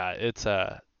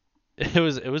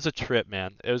was a trip,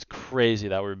 man. It was crazy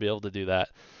that we would be able to do that.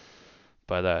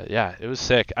 But yeah, it was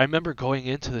sick. I remember going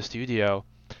into the studio,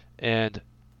 and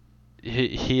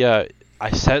I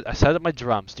set up my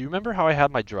drums. Do you remember how I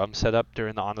had my drums set up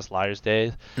during the Honest Liars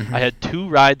days? Mhm. I had 2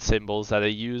 ride cymbals that I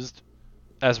used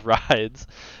as rides,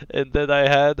 and then I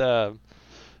had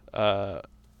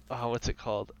what's it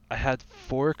called? I had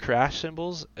 4 crash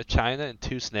cymbals, a china, and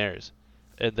 2 snares,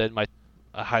 and then my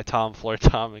a high tom, floor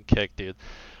tom, and kick, dude.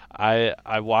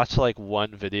 I watched like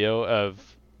one video of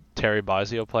Terry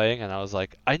Bozzio playing, and I was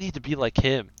like, I need to be like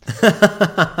him.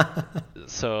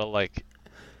 So like,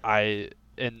 I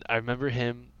remember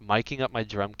him miking up my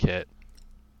drum kit,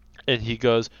 and he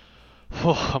goes,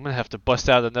 oh, I'm gonna have to bust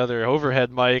out another overhead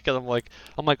mic, and I'm like,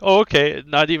 oh, okay,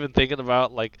 not even thinking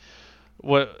about like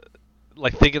what,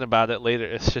 like thinking about it later.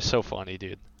 It's just so funny,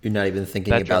 dude. You're not even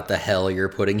thinking That about the hell you're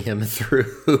putting him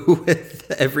through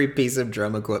with every piece of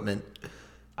drum equipment.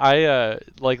 I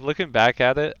like looking back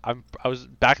at it, I was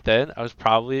back then, I was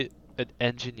probably an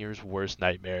engineer's worst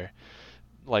nightmare.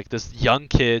 Like this young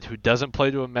kid who doesn't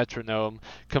play to a metronome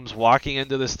comes walking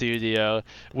into the studio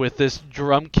with this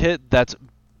drum kit that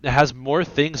has more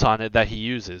things on it that he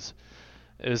uses.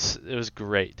 It was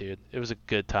great, dude. It was a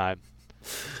good time.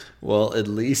 Well, at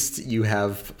least you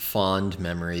have fond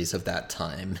memories of that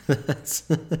time.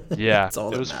 Yeah, That's all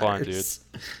it that was fun, dude. matters.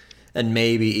 And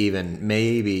maybe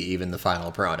even the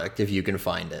final product if you can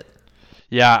find it.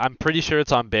 Yeah, I'm pretty sure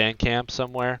it's on Bandcamp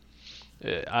somewhere.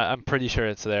 I'm pretty sure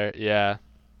it's there. Yeah.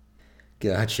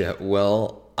 Gotcha.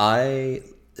 Well, I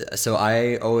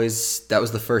always, that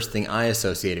was the first thing I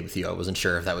associated with you. I wasn't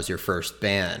sure if that was your first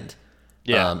band.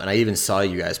 Yeah. And I even saw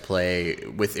you guys play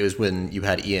with, it was when you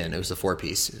had Ian. It was a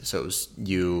 4-piece. So it was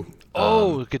you.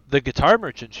 The Guitar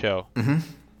Merchant show. Mm-hmm.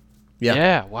 Yeah.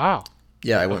 Yeah, wow.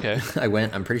 Yeah, I went. Okay.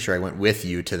 I'm pretty sure I went with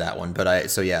you to that one. But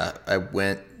I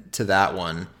went to that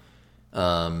one,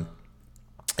 and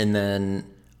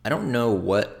then I don't know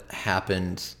what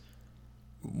happened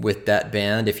with that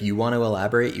band. If you want to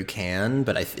elaborate, you can,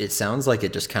 but it sounds like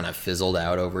it just kind of fizzled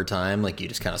out over time. Like you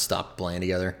just kind of stopped playing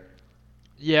together.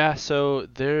 Yeah, so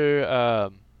there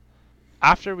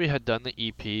after we had done the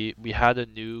EP, we had a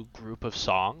new group of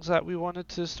songs that we wanted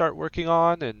to start working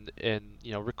on and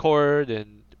record,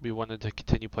 and we wanted to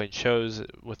continue playing shows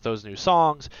with those new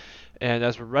songs. And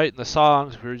as we're writing the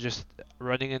songs, we were just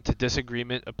running into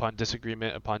disagreement upon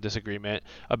disagreement upon disagreement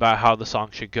about how the song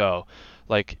should go.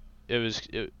 Like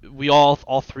we all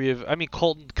three of I mean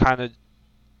Colton kind of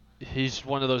he's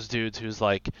one of those dudes who's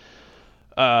like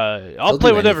I'll He'll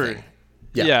play do whatever. anything.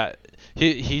 Yeah. Yeah,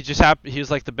 he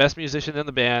was like the best musician in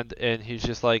the band, and he's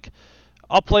just like,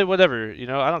 I'll play whatever,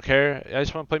 I don't care. I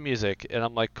just want to play music, and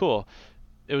I'm like, cool.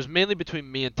 It was mainly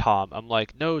between me and Tom. I'm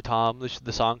like, no, Tom,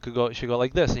 the song should go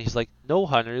like this, and he's like, no,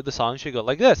 Hunter, the song should go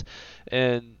like this,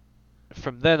 and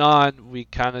from then on, we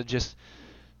kind of just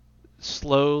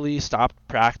slowly stopped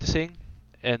practicing,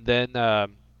 and then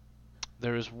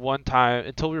there was one time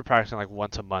until we were practicing like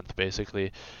once a month,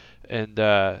 basically, and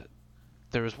there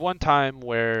was one time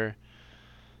where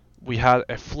we had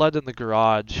a flood in the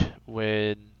garage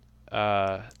when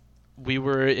uh, we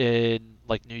were in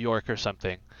like New York or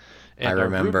something, I and our remember.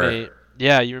 roommate,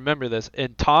 yeah, you remember this,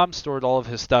 and Tom stored all of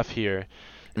his stuff here,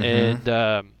 Mm-hmm.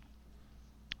 and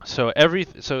so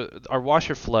our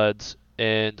washer floods,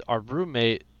 and our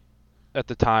roommate at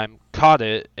the time caught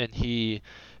it, and he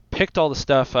picked all the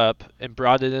stuff up and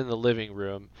brought it in the living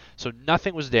room, so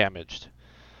nothing was damaged.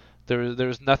 There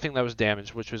was nothing that was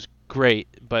damaged, which was great.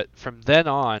 But from then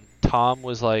on, Tom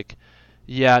was like,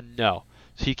 "Yeah, no."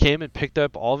 So he came and picked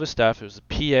up all of his stuff. It was the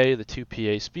PA, the two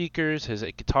PA speakers, his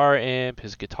guitar amp,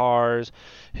 his guitars,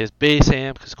 his bass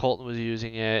amp because Colton was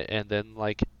using it, and then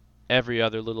like every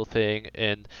other little thing.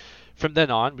 And from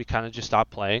then on, we kind of just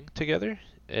stopped playing together.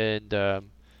 And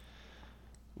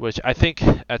which I think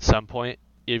at some point,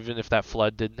 even if that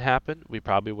flood didn't happen, we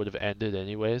probably would have ended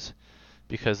anyways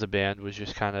because the band was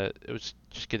just it was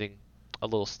just getting a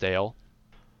little stale.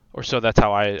 Or so that's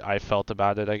how I felt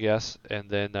about it, I guess. And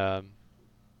then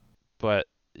but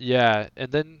yeah,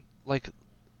 and then like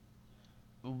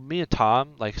me and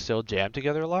Tom like still jam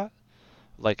together a lot.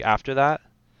 Like after that,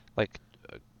 like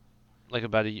uh, like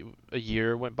about a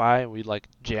year went by and we like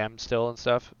jammed still and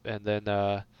stuff. And then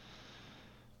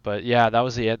but yeah, that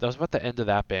was the end. That was about the end of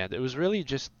that band. It was really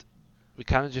just we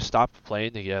kind of just stopped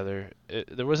playing together.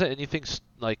 There wasn't anything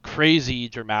like crazy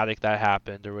dramatic that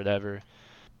happened or whatever.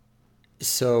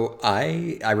 So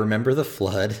I remember the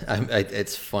flood.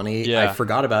 It's funny. I Yeah,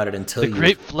 forgot about it until the you.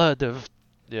 Great Flood of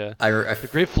yeah, I, the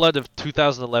Great Flood of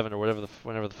 2011 or whenever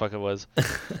the fuck it was.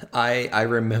 I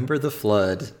remember the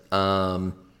flood.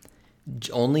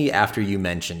 Only after you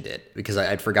mentioned it because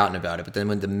I'd forgotten about it. But then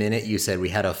when the minute you said we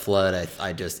had a flood,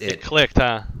 I just It clicked,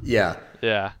 huh? yeah.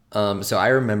 Yeah, So I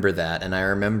remember that, and I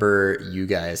remember you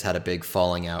guys had a big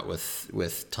falling out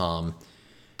with Tom.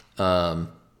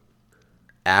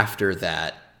 After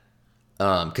that,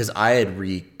 because I had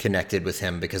reconnected with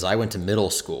him because I went to middle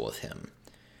school with him,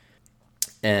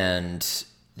 and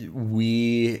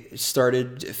we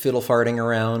started fiddle farting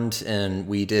around, and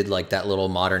we did like that little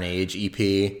modern age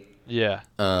EP. yeah,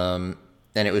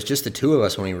 And it was just the two of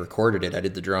us when we recorded it. I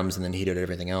did the drums, and then he did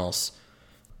everything else.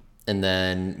 And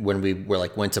then when we were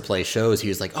like went to play shows, he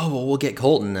was like, "Oh well, we'll get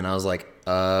Colton," and I was like,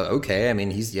 okay. I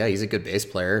mean, he's a good bass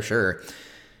player, sure."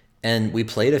 And we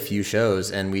played a few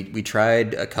shows, and we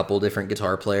tried a couple different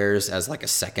guitar players as like a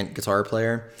second guitar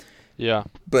player. yeah.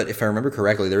 But if I remember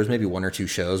correctly, there was maybe one or two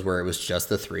shows where it was just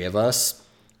the three of us.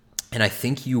 And I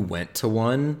think you went to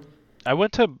one. I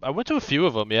went to a few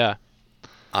of them. Yeah.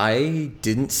 I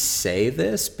didn't say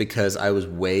this because I was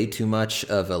way too much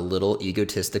of a little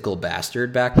egotistical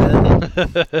bastard back then.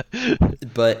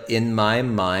 But in my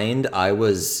mind,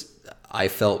 I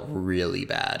felt really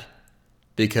bad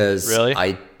because Really?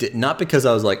 I did not because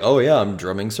I was like, oh yeah, I'm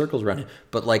drumming circles around it,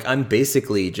 but like I'm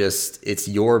basically just it's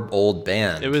your old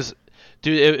It band. was,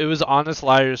 dude. It was Honest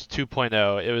Liars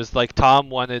 2.0. It was like Tom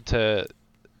wanted to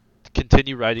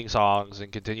continue writing songs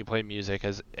and continue playing music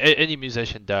as any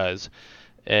musician does,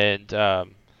 and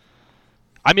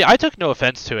I mean, I took no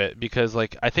offense to it because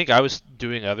like I think I was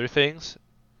doing other things,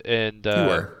 and You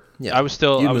were, yeah,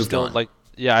 you I was moved still on. like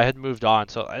yeah, I had moved on.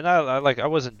 So and I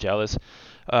wasn't jealous.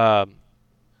 Um,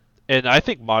 and I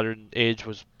think Modern Age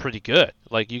was pretty good.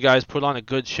 Like you guys put on a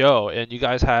good show, and you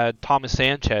guys had Thomas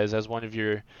Sanchez as one of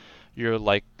your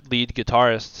like lead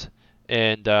guitarists,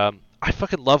 and I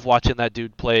fucking love watching that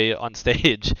dude play on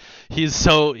stage. He's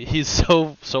so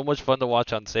much fun to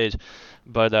watch on stage.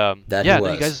 But That he yeah, no,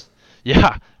 you was. guys,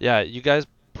 yeah, you guys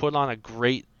put on a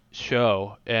great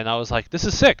show, and I was like, this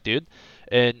is sick, dude.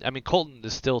 And I mean, Colton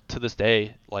is still to this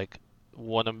day like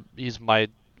he's one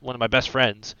of my best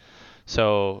friends.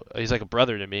 So he's like a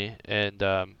brother to me, and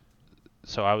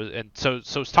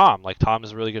so's Tom. Like Tom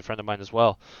is a really good friend of mine as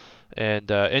well, and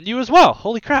you as well.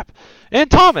 Holy crap, and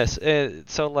Thomas. And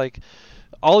so like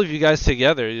all of you guys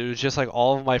together, it was just like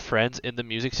all of my friends in the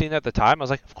music scene at the time. I was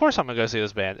like, of course I'm gonna go see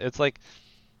this band. It's like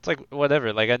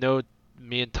whatever. Like I know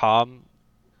me and Tom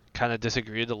kind of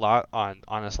disagreed a lot on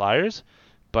Honest Liars,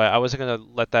 but I wasn't gonna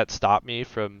let that stop me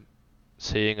from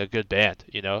seeing a good band.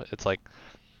 It's like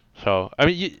so. I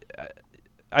mean,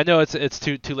 I know it's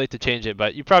too late to change it,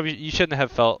 but you shouldn't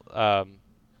have felt.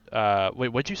 Wait,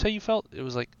 what'd you say you felt? It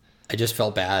was like. I just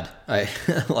felt bad. I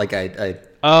like I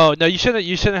Oh no, you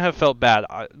shouldn't have felt bad.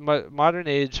 Modern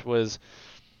Age was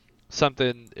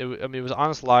something. I mean, it was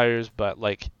Honest Liars, but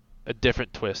like a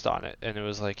different twist on it, and it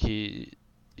was like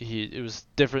it was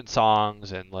different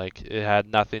songs, and like it had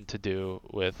nothing to do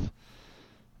with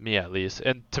me at least.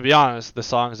 And to be honest, the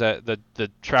songs that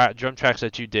the drum tracks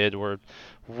that you did were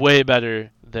way better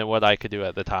than what I could do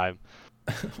at the time.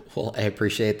 Well, I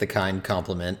appreciate the kind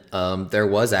compliment. There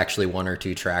was actually one or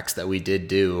two tracks that we did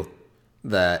do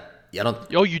that I don't.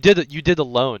 Oh, you did it. You did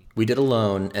Alone. We did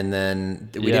Alone, and then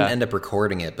we Yeah. didn't end up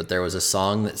recording it, but there was a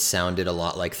song that sounded a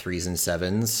lot like Threes and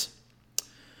Sevens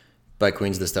by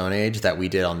Queens of the Stone Age that we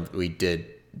did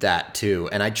that too,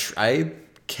 and I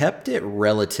kept it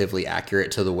relatively accurate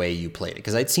to the way you played it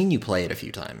because I'd seen you play it a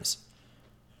few times.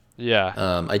 Yeah.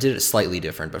 I did it slightly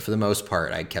different, but for the most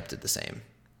part, I kept it the same.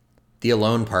 The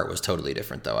Alone part was totally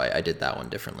different, though. I did that one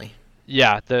differently.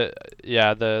 The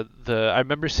I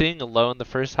remember seeing Alone the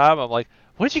first time. I'm like,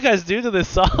 what'd you guys do to this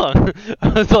song? I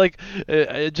was like,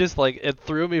 it just like it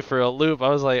threw me for a loop. I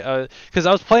was like, because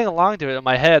I was playing along to it in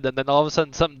my head, and then all of a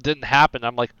sudden something didn't happen.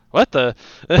 I'm like, what the?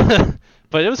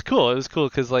 But it was cool. It was cool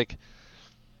because like,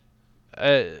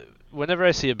 whenever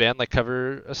I see a band like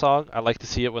cover a song, I like to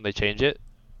see it when they change it,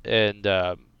 and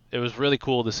it was really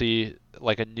cool to see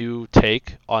like a new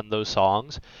take on those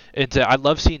songs. And I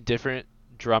love seeing different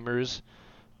drummers'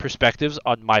 perspectives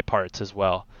on my parts as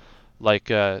well. Like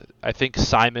I think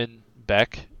Simon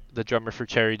Beck, the drummer for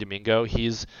Cherry Domingo,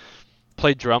 he's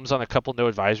played drums on a couple No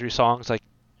Advisory songs like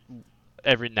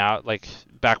every now like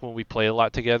back when we played a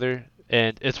lot together.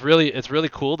 And it's really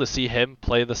cool to see him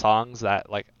play the songs that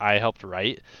like I helped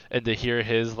write and to hear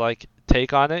his like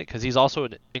take on it because he's also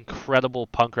an incredible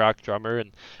punk rock drummer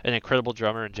and an incredible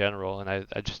drummer in general. And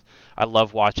I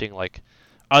love watching like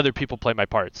other people play my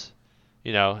parts.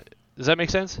 Does that make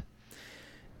sense?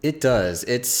 It does.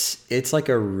 It's like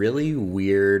a really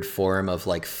weird form of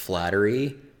like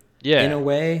flattery, Yeah. in a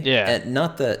way. Yeah. And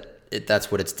not that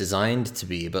that's what it's designed to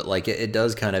be, but like it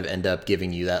does kind of end up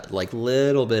giving you that like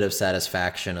little bit of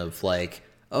satisfaction of like,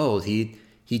 oh, he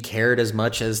cared as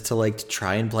much as to like to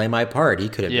try and play my part. He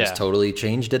could have just totally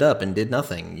changed it up and did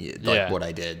nothing like what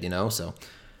I did, so.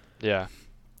 Yeah.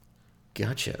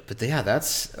 Gotcha. But yeah,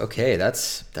 that's okay.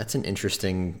 That's an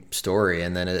interesting story.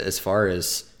 And then as far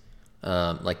as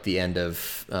like the end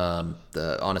of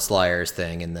the Honest Liars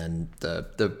thing, and then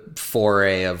the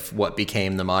foray of what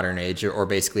became the Modern Age, or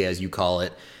basically as you call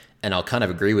it, and I'll kind of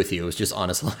agree with you, it was just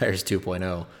Honest Liars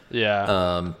 2.0.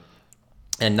 Yeah.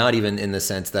 And not even in the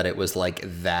sense that it was like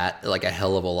that, like a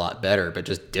hell of a lot better, but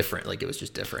just different. Like it was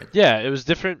just different. Yeah, it was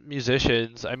different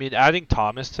musicians. I mean, adding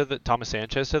Thomas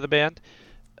Sanchez to the band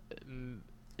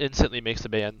instantly makes the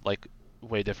band like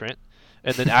way different.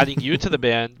 And then adding you to the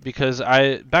band, because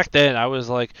back then I was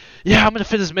like, yeah, I'm gonna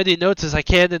fit as many notes as I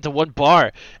can into one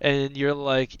bar, and you're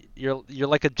like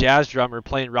a jazz drummer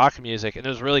playing rock music, and it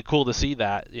was really cool to see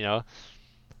that,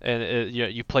 and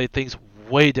you played things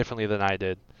way differently than I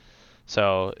did,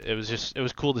 so it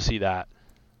was cool to see that.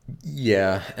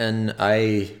 Yeah, and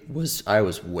I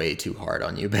was way too hard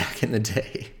on you back in the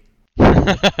day.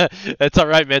 It's all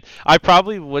right, man. I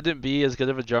probably wouldn't be as good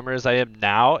of a drummer as I am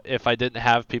now if I didn't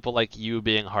have people like you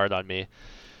being hard on me.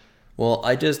 Well,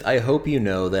 I hope you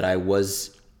know that I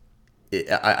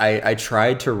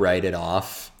tried to write it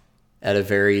off at a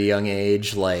very young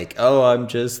age, like, oh,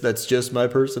 that's just my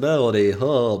personality,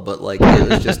 huh? But like, it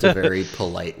was just a very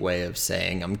polite way of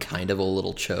saying I'm kind of a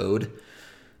little chode.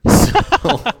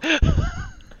 So.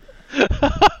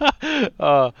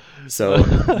 So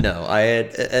no,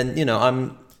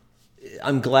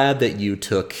 I'm glad that you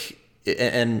took,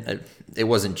 and it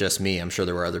wasn't just me. I'm sure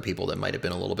there were other people that might have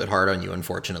been a little bit hard on you,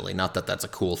 unfortunately. Not that that's a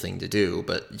cool thing to do,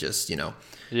 but just,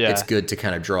 it's good to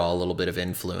kind of draw a little bit of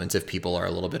influence if people are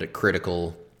a little bit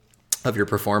critical of your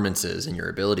performances and your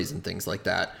abilities and things like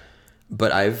that.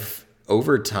 But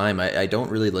over time, I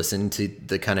don't really listen to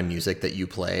the kind of music that you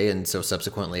play, and so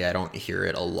subsequently I don't hear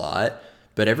it a lot.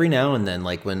 But every now and then,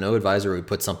 like when No Advisor would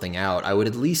put something out, I would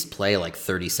at least play like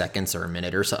 30 seconds or a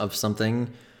minute or so of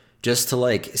something just to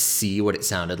like see what it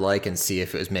sounded like and see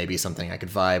if it was maybe something I could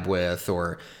vibe with,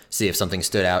 or see if something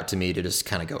stood out to me to just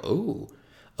kind of go,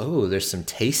 oh, there's some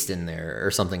taste in there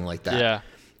or something like that.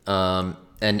 Yeah.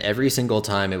 And every single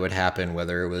time it would happen,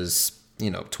 whether it was,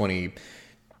 20,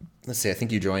 let's see, I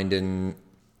think you joined in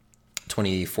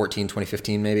 2014,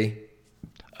 2015, maybe?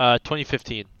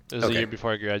 2015. It was the Okay. year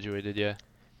before I graduated. Yeah.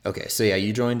 Okay, so yeah,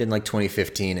 you joined in like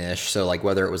 2015-ish. So like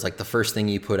whether it was like the first thing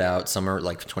you put out, summer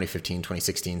like 2015,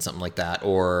 2016, something like that,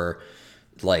 or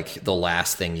like the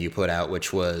last thing you put out,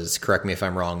 which was, correct me if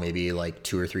I'm wrong, maybe like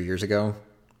 2 or 3 years ago,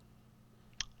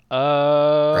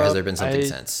 or has there been something I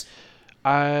since?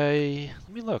 let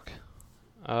me look.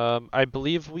 I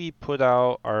believe we put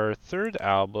out our third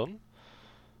album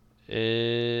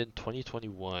in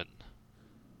 2021.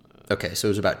 Okay, so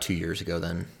it was about 2 years ago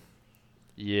then.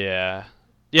 Yeah.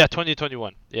 Yeah,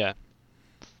 2021. Yeah.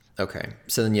 Okay,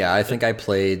 so then yeah, I think I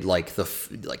played like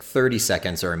like 30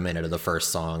 seconds or a minute of the first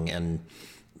song, and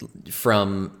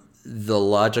from the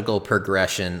logical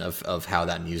progression of how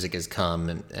that music has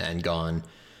come and gone,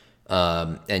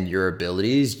 and your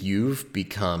abilities, you've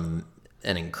become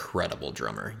an incredible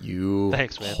drummer. You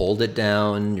Thanks, man. hold it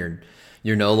down.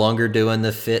 You're no longer doing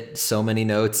the fit so many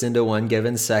notes into one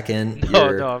given second. No,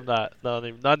 I'm not. No,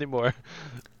 not anymore.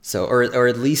 So, or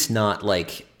at least not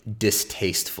like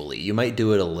distastefully. You might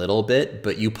do it a little bit,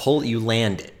 but you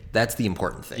land it. That's the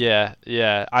important thing. Yeah,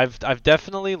 yeah. I've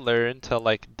definitely learned to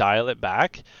like dial it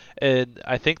back, and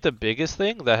I think the biggest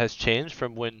thing that has changed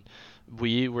from when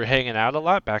we were hanging out a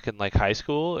lot back in like high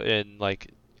school and like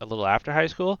a little after high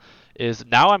school is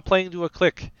now I'm playing to a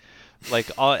click.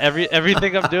 Like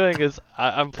everything I'm doing is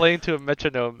I'm playing to a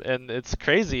metronome, and it's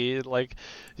crazy. Like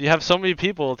you have so many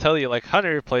people tell you like,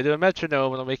 Hunter, play to a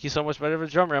metronome, and it'll make you so much better of a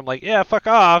drummer. I'm like, yeah, fuck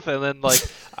off. And then like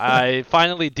I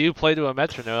finally do play to a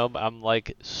metronome. I'm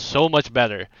like so much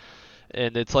better,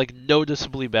 and it's like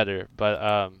noticeably better.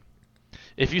 But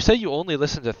if you say you only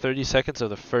listen to 30 seconds of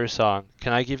the first song,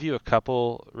 can I give you a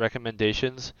couple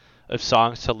recommendations of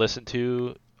songs to listen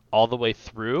to all the way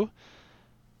through?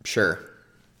 Sure.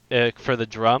 For the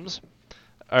drums.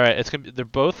 All right, they're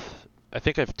both. I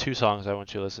think I have two songs I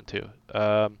want you to listen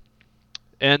to.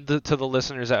 And to the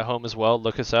listeners at home as well,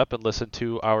 look us up and listen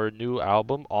to our new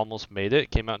album, Almost Made It.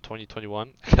 It came out in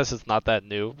 2021. I guess it's not that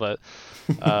new, but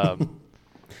okay, It's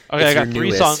I got your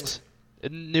three newest. songs.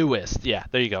 Newest, yeah,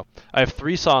 there you go. I have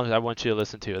three songs I want you to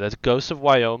listen to. That's Ghosts of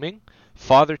Wyoming,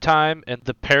 Father Time, and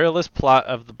The Perilous Plot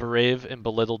of the Brave and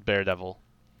Belittled Daredevil.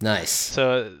 Nice.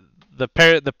 So the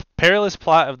perilous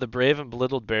plot of the brave and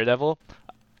belittled Daredevil.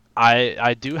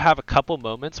 I do have a couple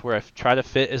moments where I try to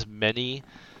fit as many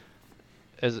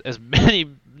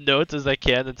notes as I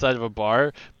can inside of a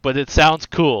bar, but it sounds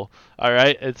cool. All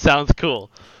right, it sounds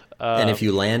cool. And if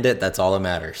you land it, that's all that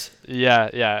matters. Yeah,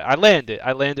 I land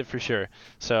it for sure.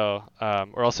 So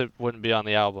or else it wouldn't be on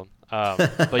the album.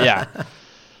 But yeah.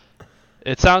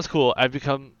 It sounds cool. I've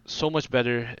become so much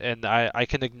better, and I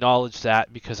can acknowledge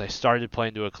that because I started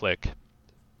playing to a click.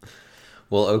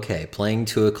 Well, okay, playing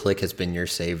to a click has been your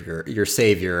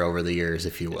savior over the years,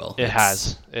 if you will. It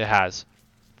has,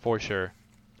 for sure.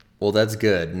 Well, that's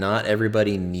good. Not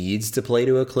everybody needs to play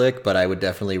to a click, but I would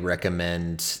definitely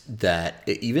recommend that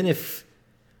even if,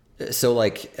 so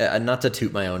like, not to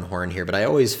toot my own horn here, but I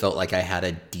always felt like I had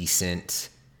a decent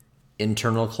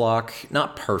internal clock.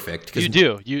 Not perfect. You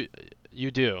do. You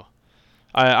do.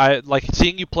 I like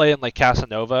seeing you play in like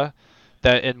Casanova,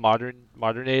 that in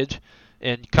modern age,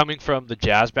 and coming from the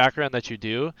jazz background that you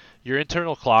do, your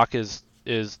internal clock is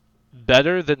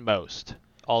better than most.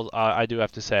 I do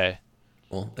have to say.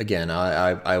 Well, again,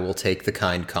 I will take the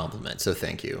kind compliment, so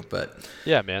thank you. But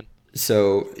Yeah, man.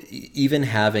 so even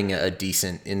having a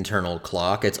decent internal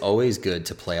clock, it's always good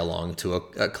to play along to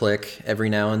a click every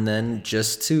now and then,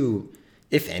 just to,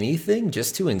 if anything,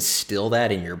 just to instill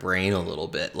that in your brain a little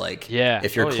bit. Like, Yeah.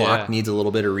 if your Oh, clock yeah. needs a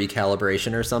little bit of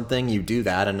recalibration or something, you do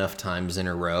that enough times in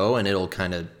a row, and it'll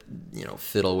kind of,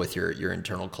 fiddle with your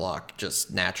internal clock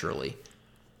just naturally.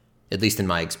 At least in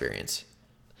my experience.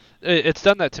 It's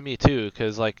done that to me too,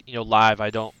 because like live I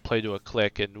don't play to a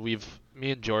click, and me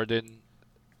and Jordan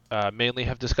mainly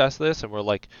have discussed this, and we're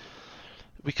like,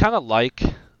 we kind of like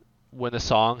when a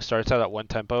song starts out at one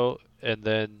tempo and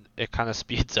then it kind of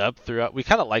speeds up throughout. We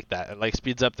kind of like that. It like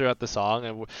speeds up throughout the song,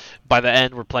 and by the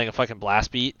end we're playing a fucking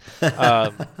blast beat.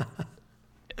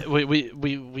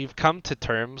 We've come to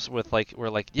terms with like we're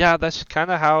like, yeah, that's kind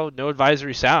of how No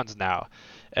Advisory sounds now,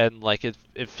 and like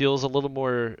it feels a little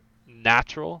more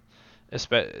natural, and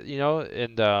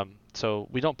so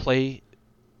we don't play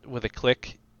with a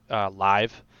click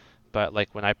live, but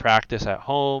like when I practice at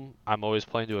home, I'm always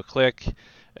playing to a click,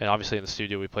 and obviously in the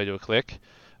studio we play to a click.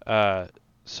 Uh,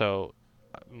 so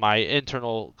my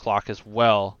internal clock as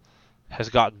well has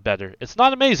gotten better. It's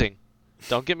not amazing,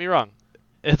 don't get me wrong.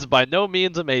 It's by no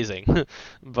means amazing,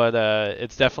 but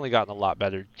it's definitely gotten a lot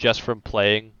better just from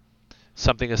playing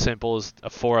something as simple as a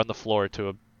four on the floor to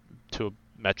a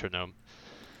metronome.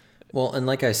 Well, and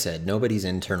like I said, nobody's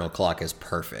internal clock is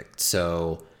perfect.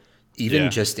 So even Yeah,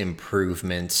 just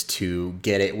improvements to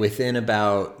get it within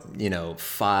about,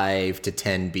 5 to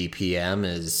 10 BPM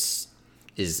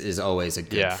is always a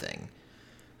good yeah, thing.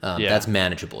 yeah. That's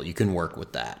manageable. You can work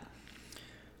with that.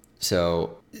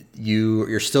 So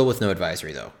you're still with no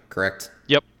advisory though, correct?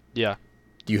 Yep, yeah.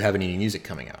 Do you have any new music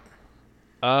coming out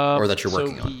or that you're So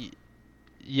working on? we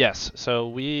Yes, so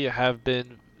we have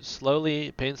been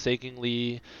slowly,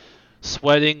 painstakingly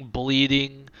sweating,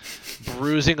 bleeding,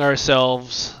 bruising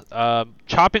ourselves,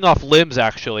 chopping off limbs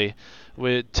actually,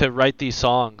 to write these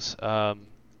songs.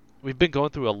 We've been going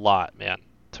through a lot, man,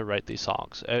 to write these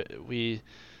songs. We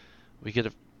get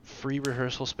a free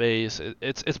rehearsal space.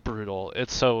 It's brutal.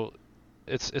 It's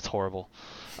horrible.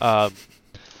 Um,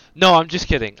 no, I'm just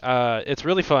kidding. It's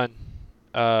really fun.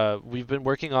 We've been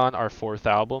working on our fourth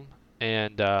album,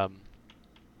 and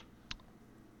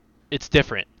it's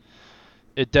different.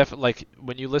 It definitely, like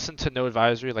when you listen to No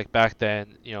Advisory, like back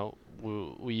then,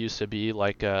 we used to be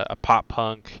like a pop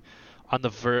punk on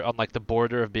on like the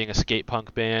border of being a skate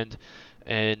punk band,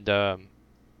 and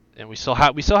and we still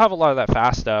have a lot of that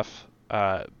fast stuff.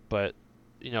 But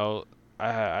you know,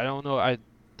 I don't know. I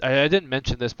didn't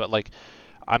mention this, but like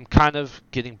I'm kind of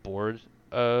getting bored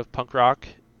of punk rock,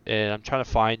 and I'm trying to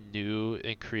find new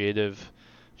and creative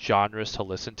genres to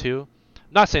listen to.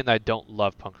 I'm not saying that I don't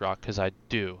love punk rock, because I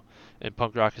do, and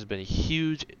punk rock has been a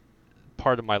huge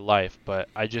part of my life, but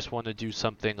I just want to do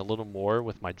something a little more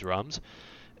with my drums.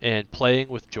 And playing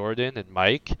with Jordan and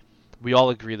Mike, we all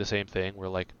agree the same thing. We're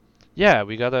like, yeah,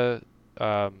 we gotta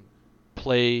um,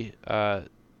 play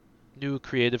new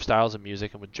creative styles of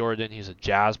music. And with Jordan, he's a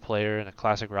jazz player and a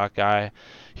classic rock guy.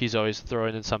 He's always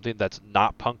throwing in something that's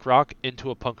not punk rock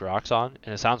into a punk rock song,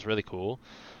 and it sounds really cool.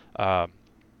 Um,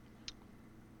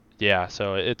 yeah,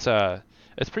 so it's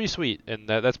pretty sweet, and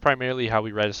that's primarily how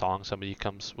we write a song. Somebody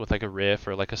comes with like a riff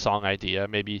or like a song idea.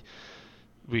 Maybe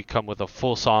we come with a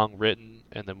full song written,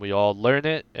 and then we all learn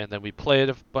it, and then we play it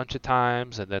a bunch of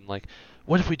times, and then like,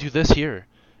 what if we do this here?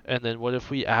 And then what if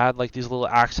we add like these little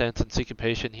accents and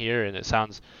syncopation here, and it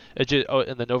just, oh,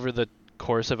 and then over the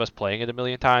course of us playing it a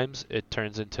million times, it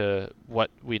turns into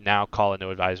what we now call a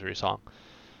No Advisory song.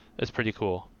 It's pretty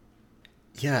cool.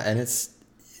 Yeah, and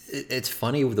it's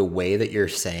funny the way that you're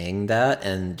saying that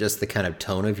and just the kind of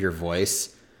tone of your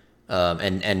voice,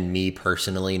 and me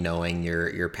personally knowing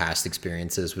your past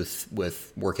experiences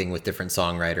with working with different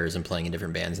songwriters and playing in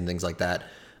different bands and things like that.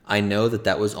 I know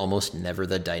that was almost never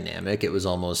the dynamic. It was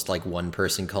almost like one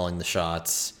person calling the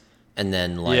shots, and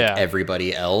then like Yeah,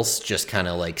 everybody else just kind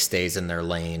of like stays in their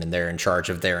lane and they're in charge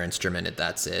of their instrument and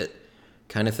that's it,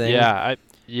 kind of thing.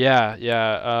 yeah,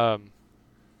 yeah.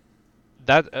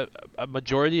 That a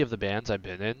majority of the bands I've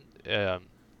been in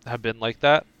have been like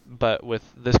that, but with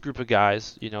this group of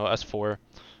guys, us four,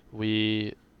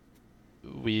 we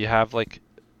we have like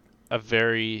a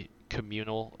very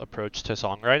communal approach to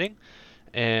songwriting,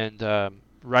 and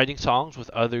writing songs with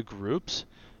other groups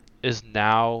is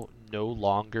now no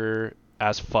longer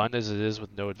as fun as it is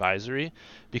with No Advisory,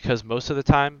 because most of the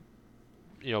time,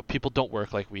 people don't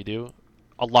work like we do.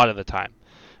 A lot of the time,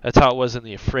 that's how it was in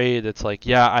The Afraid. It's like,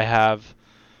 yeah, I have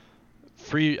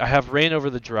reign over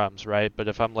the drums, right? But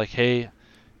if I'm like, hey,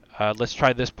 let's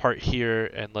try this part here,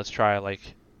 and let's try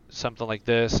like something like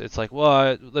this, it's like,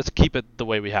 well, let's keep it the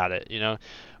way we had it,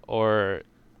 or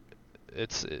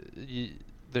it's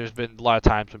there's been a lot of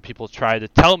times when people try to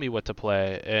tell me what to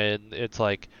play, and it's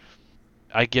like,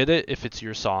 I get it if it's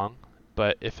your song,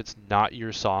 but if it's not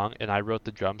your song and I wrote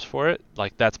the drums for it,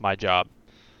 like that's my job.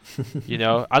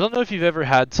 I don't know if you've ever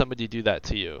had somebody do that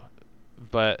to you,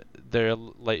 but they're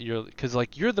like, because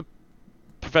like you're the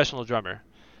professional drummer.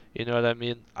 You know what I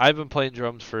mean? I've been playing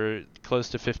drums for close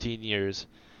to 15 years,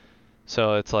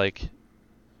 so it's like,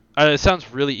 it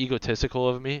sounds really egotistical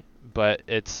of me, but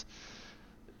it's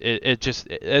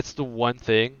the one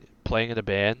thing playing in a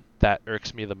band that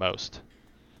irks me the most,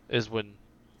 is when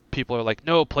people are like,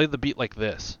 no, play the beat like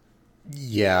this.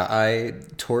 Yeah, I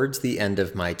towards the end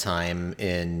of my time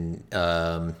in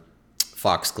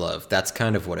Foxglove, that's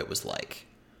kind of what it was like.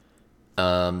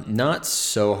 Not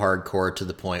so hardcore to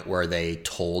the point where they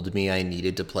told me I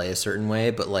needed to play a certain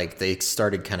way, but like they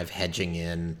started kind of hedging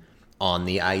in on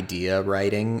the idea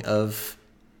writing of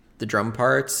the drum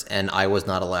parts, and I was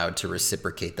not allowed to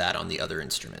reciprocate that on the other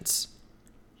instruments.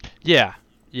 Yeah,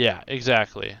 yeah,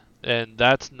 exactly. And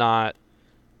that's not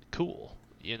cool,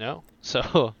 you know?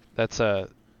 So that's a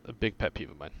big pet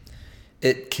peeve of mine.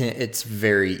 It's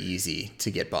very easy to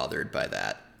get bothered by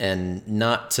that. And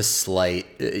not to slight,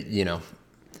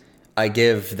 I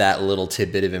give that little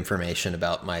tidbit of information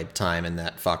about my time in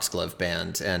that Foxglove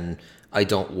band, and I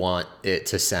don't want it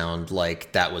to sound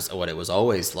like that was what it was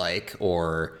always like,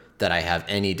 or that I have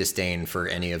any disdain for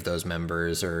any of those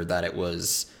members, or that it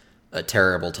was a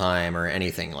terrible time or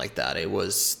anything like that.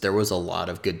 There was a lot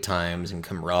of good times and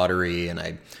camaraderie, and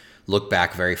I look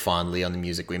back very fondly on the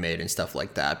music we made and stuff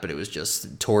like that. But it was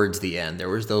just towards the end, there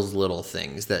was those little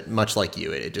things that, much like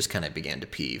you, it just kind of began to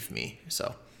peeve me.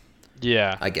 So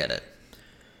Yeah. I get it.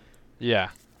 Yeah.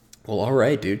 Well, all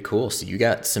right, dude. Cool. So you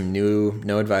got some new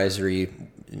no advisory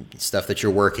stuff that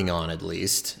you're working on, at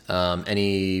least.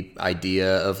 Any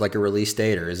idea of like a release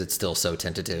date, or is it still so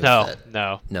tentative? No, that...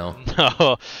 no, No.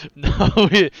 no, no.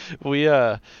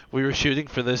 We were shooting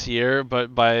for this year,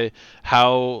 but by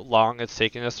how long it's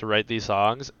taking us to write these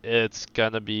songs, it's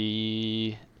gonna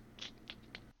be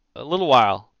a little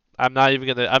while. I'm not even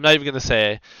gonna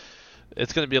say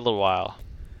it's gonna be a little while.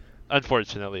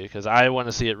 Unfortunately, because I want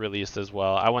to see it released as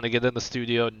well. I want to get in the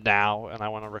studio now and I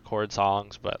want to record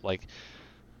songs, but like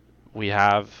we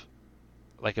have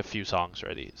like a few songs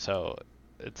ready, so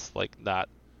it's like not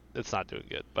it's not doing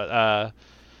good. But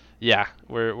yeah,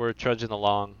 we're trudging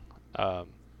along.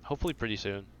 Hopefully pretty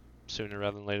soon, sooner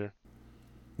rather than later.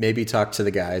 Maybe talk to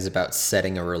the guys about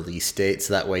setting a release date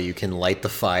so that way you can light the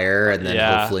fire and then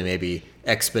hopefully maybe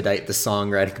expedite the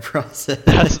songwriting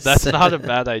process. That's not a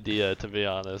bad idea, to be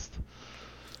honest.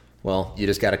 Well, you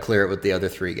just got to clear it with the other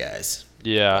three guys.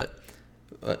 Yeah.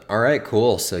 But all right,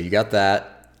 cool. So you got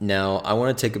that. Now I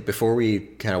want to before we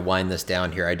kind of wind this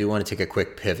down here, I do want to take a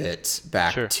quick pivot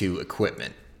back to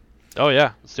equipment. Oh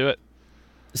yeah, let's do it.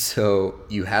 So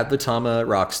you had the Tama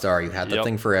Rockstar, you had that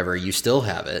thing forever. You still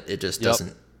have it. It just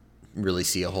doesn't really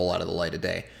see a whole lot of the light of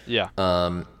day. Yeah.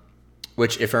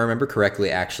 Which, if I remember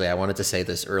correctly, actually, I wanted to say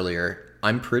this earlier.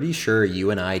 I'm pretty sure you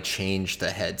and I changed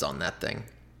the heads on that thing.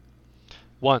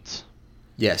 Once.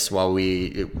 Yes,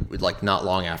 like not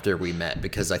long after we met,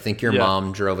 because I think your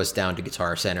mom drove us down to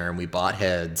Guitar Center and we bought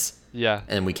heads. Yeah.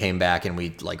 And we came back and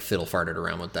we like fiddle farted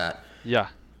around with that. Yeah.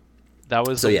 That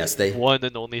was one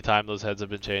and only time those heads have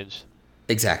been changed.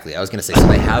 Exactly. I was going to say, so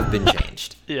they have been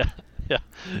changed. Yeah.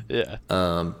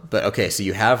 But okay, so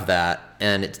you have that,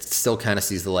 and it still kind of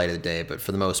sees the light of the day, but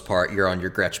for the most part, you're on your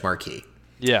Gretsch Marquis.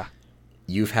 Yeah.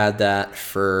 You've had that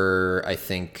for, I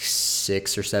think,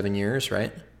 6 or 7 years,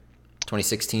 right?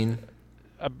 2016?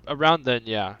 Around then,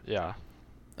 yeah.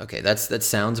 Okay, that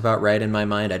sounds about right in my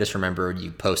mind. I just remember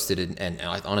you posted it, and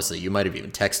honestly, you might have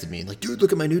even texted me, like, dude,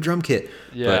 look at my new drum kit.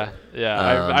 Yeah,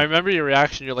 I remember your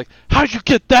reaction. You're like, how'd you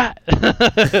get that?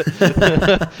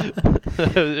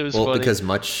 It was funny. Because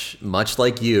much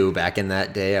like you, back in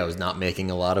that day, I was not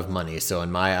making a lot of money. So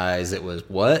in my eyes, it was,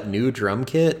 what? New drum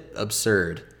kit?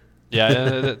 Absurd.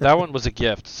 Yeah, that one was a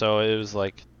gift, so it was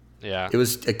like, yeah. It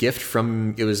was a gift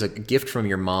from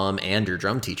your mom and your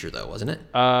drum teacher, though, wasn't it?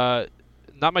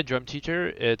 Not my drum teacher.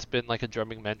 It's been like a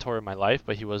drumming mentor in my life,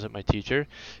 but he wasn't my teacher.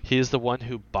 He is the one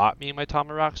who bought me my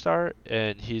Tama Rockstar,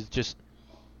 and he's just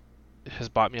has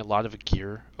bought me a lot of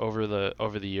gear over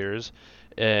the years,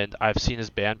 and I've seen his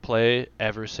band play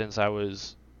ever since I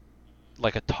was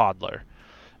like a toddler.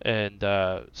 And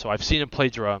so I've seen him play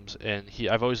drums, and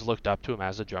I've always looked up to him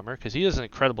as a drummer because he is an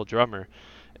incredible drummer.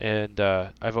 And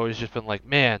I've always just been like,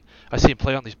 man, I see him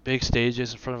play on these big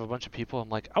stages in front of a bunch of people. I'm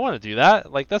like, I want to do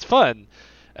that. Like, that's fun.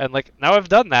 And like, now I've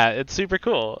done that. It's super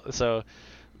cool. So,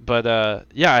 but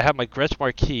yeah, I have my Gretsch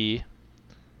Marquis,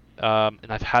 and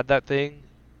I've had that thing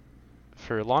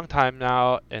for a long time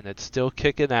now, and it's still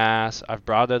kicking ass. I've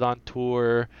brought it on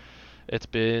tour. It's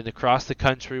been across the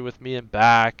country with me and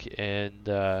back, and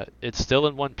it's still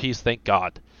in one piece, thank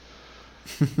God.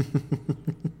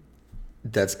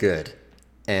 That's good.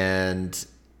 And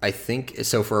I think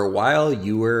so. For a while,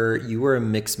 you were a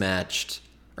mismatched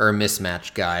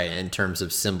guy in terms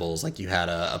of cymbals. Like you had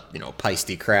a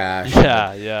Peisty Crash,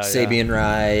 Sabian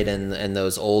Ride, and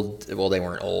those old. Well, they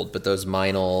weren't old, but those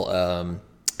Meinl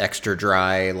extra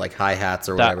dry like hi hats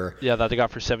or whatever. Yeah, that I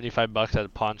got for $75 at a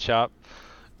pawn shop.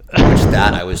 Which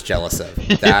that I was jealous of.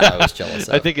 I was jealous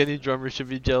of. I think any drummer should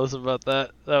be jealous about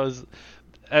that. That was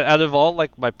out of all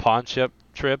like my pawn shop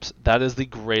trips, that is the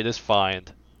greatest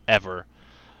find ever.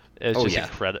 It's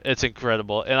incredible. It's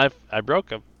incredible, and I broke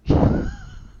them.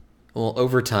 Well,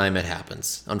 over time it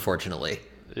happens, unfortunately.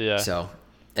 Yeah. So,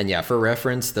 And yeah, for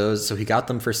reference, those, so he got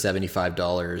them for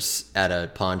 $75 at a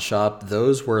pawn shop.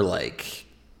 Those were like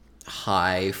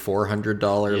high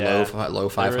 $400, Yeah, low they were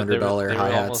 $500 they were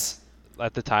hi-hats. almost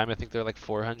at the time. I think they're like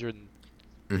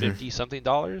 450 something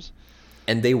dollars.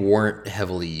 And they weren't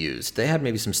heavily used. They had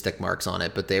maybe some stick marks on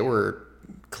it, but they were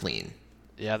clean.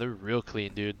 Yeah, they're real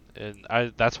clean, dude. And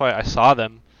I that's why I saw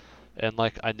them and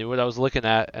like I knew what I was looking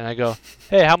at and I go,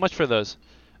 "Hey, how much for those?"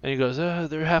 And he goes,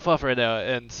 they're half off right now."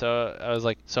 And so I was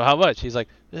like, "So how much?" He's like,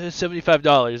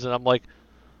 $75." And I'm like,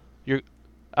 "You're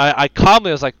I calmly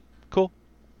was like, "Cool."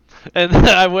 And then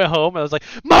I went home and I was like,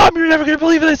 "Mom, you're never gonna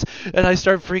believe this!" And I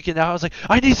started freaking out. I was like,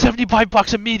 "I need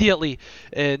 $75 immediately!"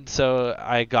 And so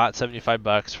I got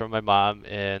 $75 from my mom,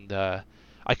 and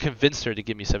I convinced her to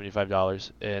give me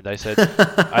 $75. And I said,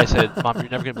 "Mom, you're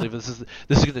never gonna believe this.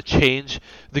 This is gonna change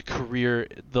the career,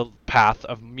 the path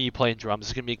of me playing drums.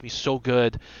 It's gonna make me so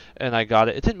good." And I got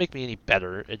it. It didn't make me any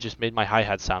better. It just made my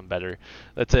hi-hat sound better.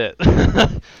 That's it.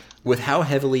 With how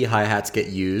heavily hi-hats get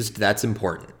used, that's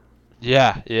important.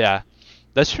 Yeah, yeah.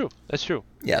 That's true. That's true.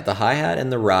 Yeah, the hi-hat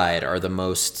and the ride are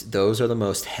those are the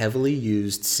most heavily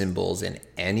used cymbals in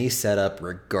any setup,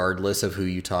 regardless of who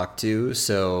you talk to.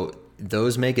 So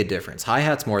those make a difference.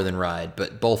 Hi-hats more than ride,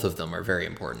 but both of them are very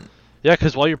important. Yeah,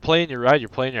 because while you're playing your ride, you're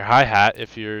playing your hi-hat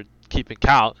if you're keeping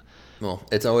count. Well,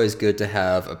 it's always good to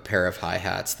have a pair of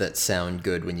hi-hats that sound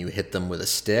good when you hit them with a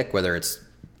stick, whether it's,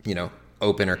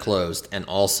 open or closed, and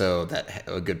also that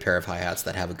a good pair of hi-hats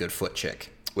that have a good foot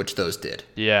chick, which those did.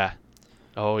 Yeah.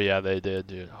 Oh, yeah, they did,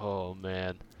 dude. Oh,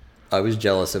 man. I was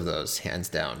jealous of those, hands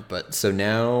down. But so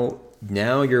now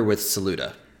you're with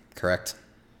Saluda, correct?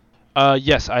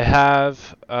 Yes, I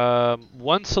have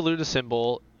one Saluda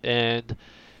cymbal, and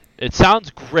it sounds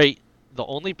great. The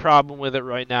only problem with it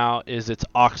right now is it's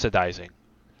oxidizing.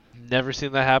 Never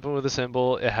seen that happen with a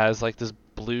cymbal. It has like this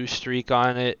blue streak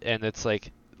on it, and it's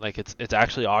like it's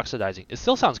actually oxidizing. It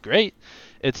still sounds great.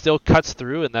 It still cuts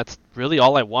through, and that's really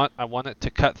all I want. I want it to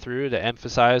cut through to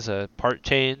emphasize a part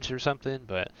change or something.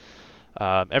 But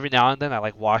every now and then I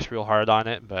like wash real hard on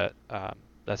it. But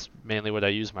that's mainly what I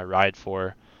use my ride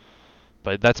for.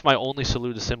 But that's my only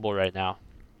Saluda cymbal right now.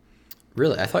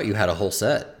 Really? I thought you had a whole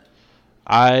set.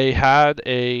 I had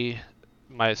I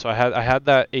had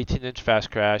that 18-inch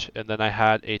fast crash, and then I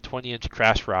had a 20-inch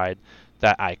crash ride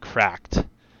that I cracked.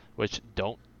 Which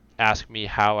don't ask me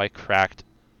how I cracked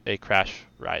a crash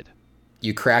ride.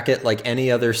 You crack it like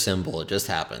any other cymbal. It just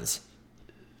happens.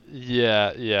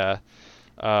 Yeah, yeah.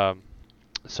 Um,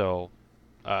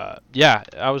 yeah,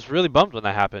 I was really bummed when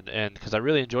that happened, and because I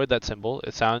really enjoyed that cymbal,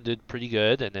 it sounded pretty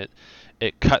good, and it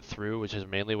cut through, which is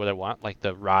mainly what I want. Like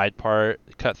the ride part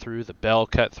cut through, the bell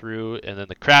cut through, and then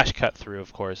the crash cut through,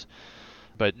 of course.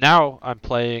 But now I'm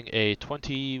playing a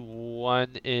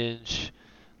 21-inch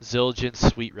Zildjian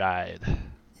Sweet Ride.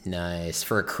 Nice.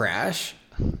 For a crash?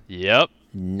 Yep.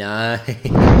 Nice.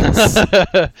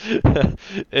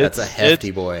 That's a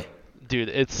hefty boy. Dude,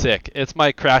 it's sick. It's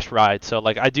my crash ride. So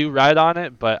like I do ride on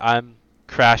it, but I'm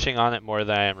crashing on it more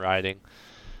than I am riding.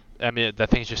 I mean,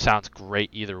 that thing just sounds great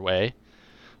either way.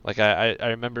 Like I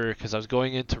remember because I was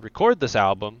going in to record this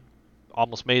album,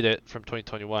 almost made it from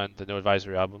 2021, the No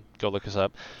Advisory album. Go look us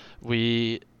up.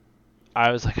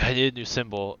 I was like, I need a new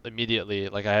cymbal immediately.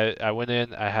 Like I went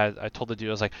in, I told the dude,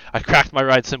 I was like, I cracked my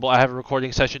ride cymbal. I have a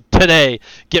recording session today.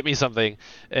 Get me something.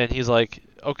 And he's like,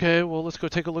 okay, well let's go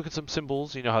take a look at some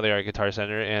cymbals. You know how they are at Guitar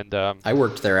Center. And I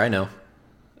worked there. I know.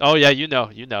 oh yeah, you know.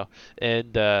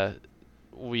 And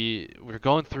we're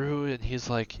going through, and he's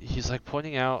like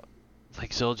pointing out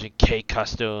like Zildjian K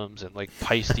customs and like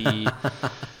Peisty.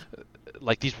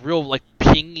 Like these real like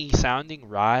pingy sounding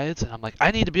rides, and I'm like,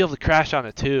 I need to be able to crash on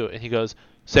it too. And he goes,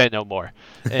 say no more.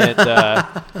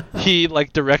 And he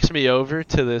like directs me over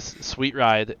to this sweet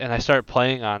ride, and I start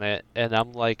playing on it, and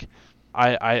I'm like,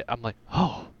 I'm like,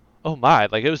 oh my,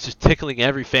 like it was just tickling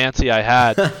every fancy I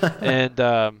had. And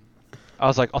I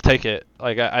was like, I'll take it.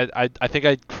 Like I think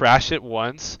I crashed it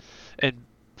once and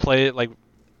played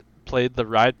the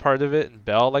ride part of it and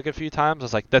bell like a few times. I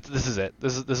was like, this is it.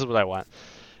 This is what I want.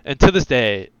 And to this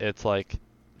day, it's like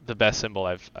the best cymbal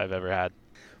I've ever had.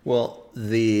 Well,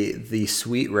 the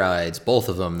sweet rides, both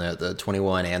of them, the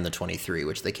 21 and the 23,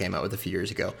 which they came out with a few years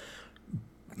ago,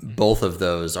 both of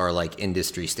those are like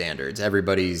industry standards.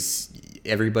 Everybody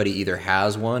either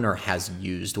has one or has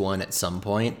used one at some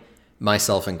point,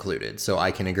 myself included. So I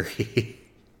can agree.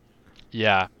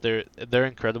 Yeah, they're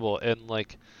incredible, and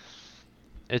like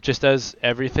it just does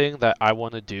everything that I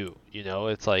want to do. You know,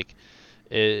 it's like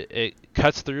it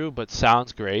cuts through but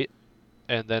sounds great.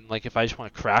 And then like if I just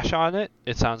want to crash on it,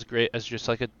 it sounds great as just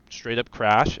like a straight up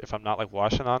crash if I'm not like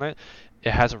washing on it.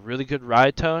 It has a really good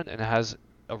ride tone, and it has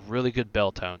a really good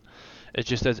bell tone. It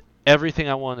just does everything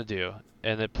I want to do,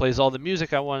 and it plays all the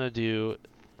music I want to do,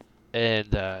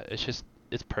 and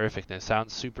it's perfect. And it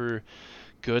sounds super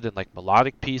good in like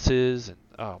melodic pieces, and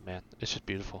oh man, it's just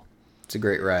beautiful. It's a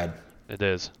great ride. It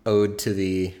is. Ode to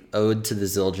the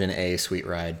Zildjian A Sweet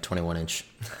Ride 21-inch.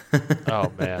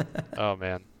 Oh man, oh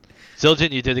man,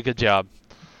 Zildjian, you did a good job.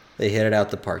 They hit it out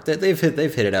the park. They've hit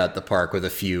it out the park with a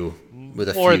few More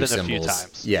than cymbals. a few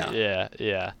times.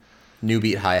 Yeah. New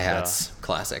beat hi-hats,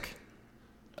 classic.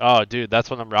 Oh, dude, that's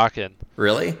what I'm rocking.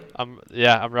 Really? I'm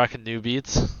rocking new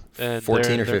beats. And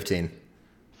 14 or 15?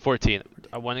 14.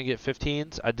 I want to get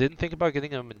 15s. I didn't think about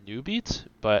getting them in new beats,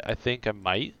 but I think I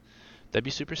might. That'd be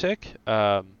super sick.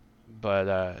 But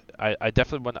I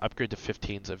definitely want to upgrade to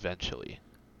 15s eventually.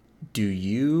 Do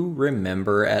you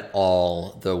remember at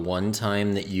all the one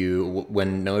time that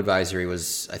when No Advisory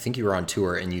was, I think you were on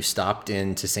tour, and you stopped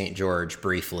into St. George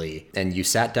briefly, and you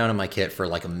sat down in my kit for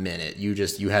like a minute.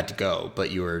 You had to go, but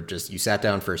you sat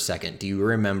down for a second. Do you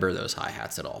remember those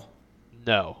hi-hats at all?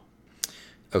 No.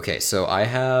 Okay, so I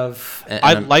have...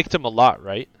 I liked them a lot,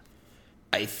 right?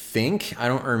 I think, I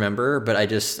don't remember, but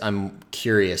I'm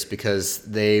curious because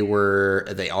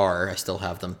I still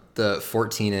have them, the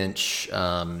 14-inch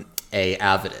A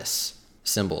Avidus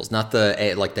cymbals, not the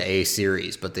A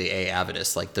series, but the A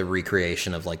Avidus, like the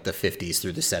recreation of like the 50s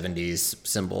through the 70s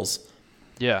cymbals.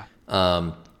 Yeah.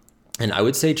 And I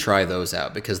would say try those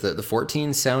out because the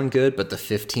 14s sound good, but the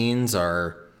 15s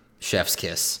are chef's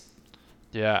kiss.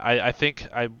 Yeah, I think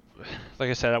like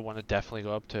I said, I want to definitely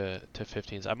go up to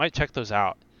 15s. I might check those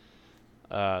out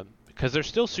because they're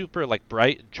still super like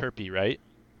bright and chirpy, right?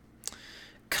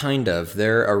 Kind of.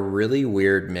 They're a really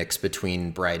weird mix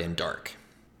between bright and dark.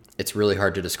 It's really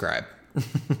hard to describe.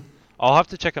 I'll have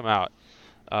to check them out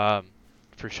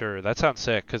for sure. That sounds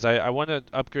sick because I want to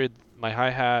upgrade my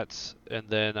hi-hats, and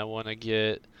then I want to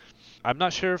get... I'm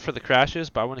not sure for the crashes,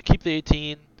 but I want to keep the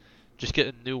 18, just get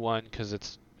a new one because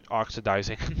it's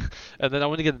oxidizing. And then I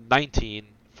want to get a 19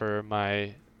 for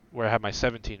where I have my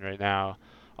 17 right now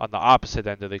on the opposite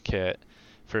end of the kit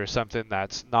for something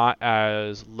that's not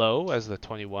as low as the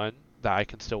 21 that I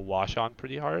can still wash on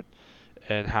pretty hard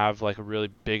and have like a really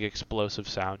big explosive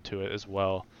sound to it as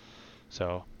well.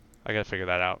 So I gotta figure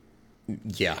that out.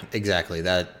 Yeah, exactly.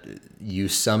 That you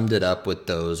summed it up with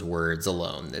those words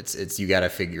alone. It's you got to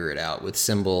figure it out with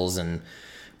cymbals and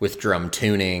with drum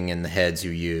tuning and the heads you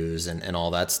use and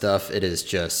all that stuff. It is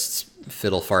just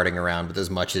fiddle farting around with as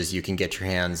much as you can get your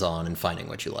hands on and finding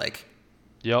what you like.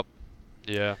 Yep.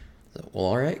 Yeah. Well,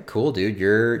 all right, cool, dude.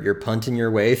 You're punting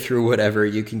your way through whatever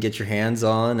you can get your hands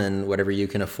on and whatever you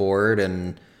can afford,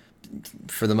 and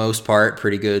for the most part,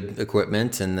 pretty good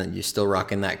equipment. And then you're still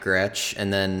rocking that Gretsch.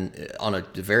 And then on a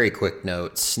very quick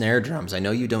note, snare drums. I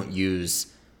know you don't use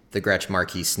the Gretsch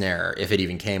Marquis snare, if it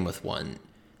even came with one.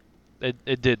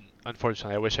 It didn't,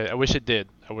 unfortunately. I wish it did.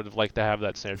 I would have liked to have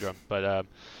that snare drum, but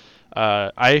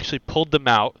I actually pulled them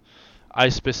out. I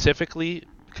specifically,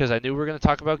 because I knew we were going to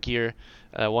talk about gear,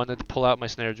 I wanted to pull out my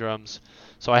snare drums,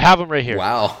 so I have them right here.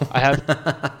 Wow. I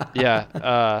have,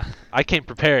 yeah. I came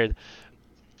prepared.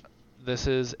 This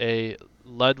is a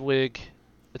Ludwig.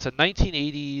 It's a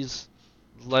 1980s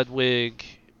Ludwig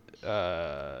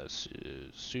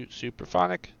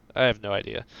Superphonic. I have no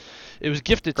idea. It was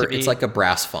gifted to me. It's like a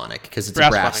brass phonic because it's a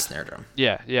brass snare drum.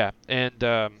 Yeah. And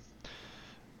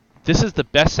this is the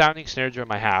best sounding snare drum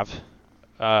I have.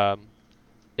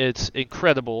 It's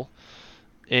incredible,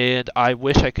 and I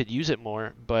wish I could use it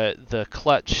more, but the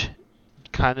clutch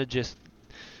kind of just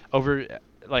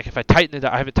like if I tighten it,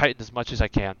 I haven't tightened as much as I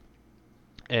can.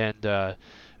 And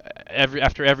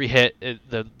after every hit,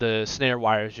 the snare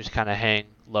wires just kind of hang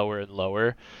lower and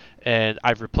lower. And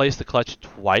I've replaced the clutch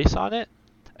twice on it,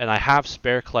 and I have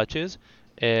spare clutches,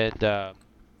 and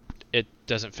it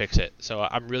doesn't fix it. So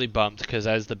I'm really bummed because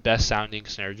that is the best sounding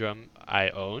snare drum I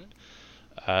own.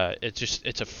 It's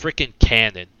a freaking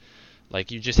cannon. Like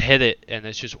you just hit it, and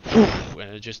it's just whoosh,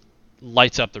 and it just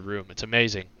lights up the room. It's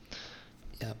amazing.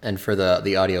 Yeah, and for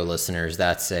the audio listeners,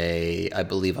 that's I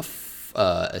believe it's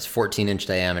 14-inch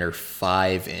diameter,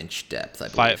 5-inch depth. I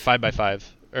believe. 5x5,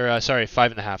 or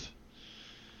 5.5.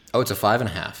 Oh, it's a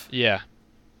 5.5. Yeah.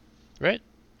 Right?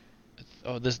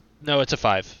 It's a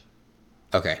 5.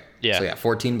 Okay. Yeah. So yeah,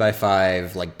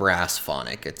 14x5, like brass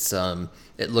phonic. It's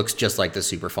it looks just like the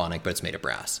Superphonic, but it's made of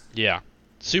brass. Yeah.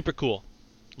 Super cool.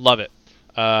 Love it.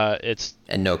 It's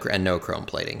no chrome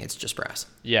plating. It's just brass.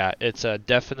 Yeah, it's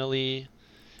definitely,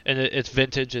 and it's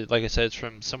vintage. Like I said, it's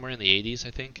from somewhere in the 80s,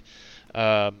 I think.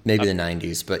 Maybe the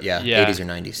 90s, but yeah, 80s or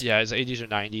 90s. Yeah, it's 80s or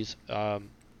 90s.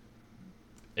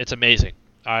 It's amazing.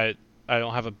 I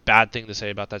don't have a bad thing to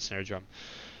say about that snare drum.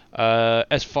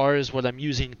 As far as what I'm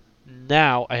using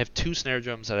now, I have two snare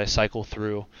drums that I cycle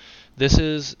through. This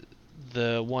is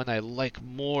the one I like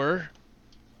more.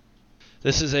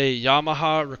 This is a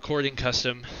Yamaha Recording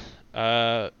Custom,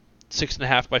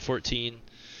 6.5 by 14.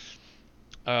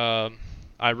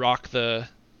 I rock the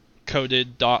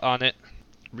coated dot on it,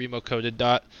 Remo coated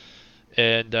dot,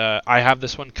 and I have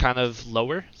this one kind of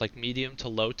lower, like medium to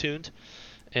low tuned,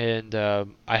 and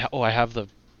I have the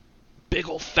big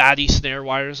old fatty snare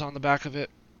wires on the back of it.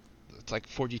 It's like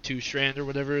 42 strand or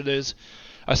whatever it is.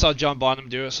 I saw John Bonham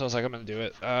do it, so I was like, I'm gonna do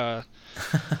it.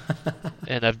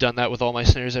 And I've done that with all my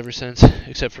snares ever since,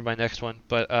 except for my next one.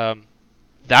 But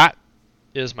that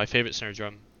is my favorite snare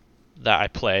drum that I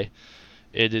play.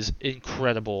 It is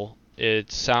incredible.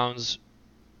 It sounds.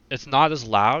 It's not as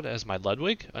loud as my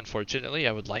Ludwig, unfortunately.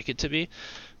 I would like it to be,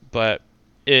 but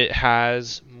it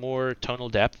has more tonal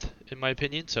depth, in my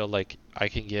opinion. So like, I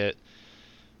can get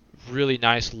really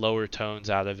nice lower tones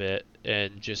out of it,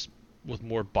 and just with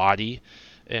more body.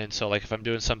 And so like, if I'm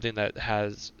doing something that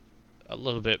has a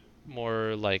little bit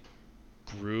more like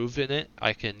groove in it,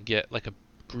 I can get like a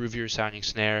groovier sounding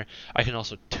snare. I can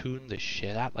also tune the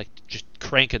shit out, like just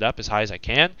crank it up as high as I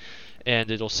can,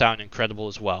 and it'll sound incredible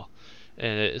as well.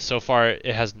 And so far,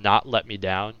 it has not let me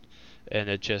down, and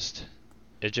it just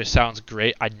sounds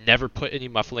great. I never put any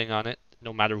muffling on it,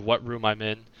 no matter what room I'm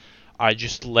in. I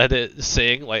just let it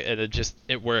sing, like, and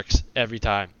it works every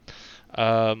time.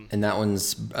 And that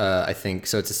one's, I think,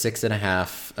 so it's a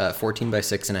 6.5, 14 by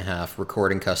 6.5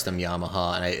 recording custom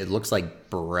Yamaha, and it looks like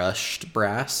brushed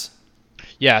brass.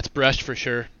 Yeah, it's brushed for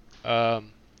sure. Brass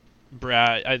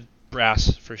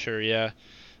for sure. Yeah,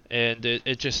 and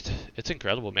it's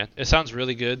incredible, man. It sounds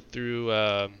really good through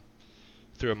a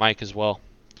mic as well.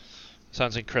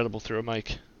 Sounds incredible through a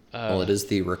mic. Well, it is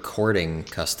the recording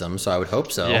custom, so I would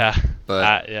hope so. Yeah,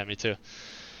 But yeah, me too.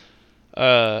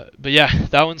 But yeah,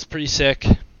 that one's pretty sick.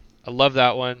 I love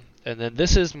that one. And then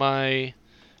this is my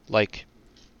like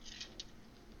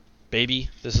baby.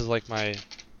 This is like my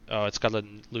it's got a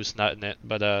loose nut in it,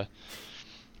 but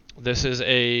this is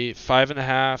a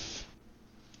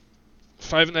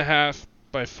 5.5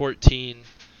 by 14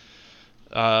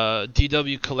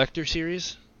 DW Collector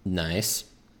Series. nice.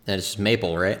 And it's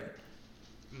maple, right?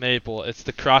 Maple. It's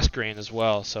the cross grain as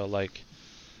well, so like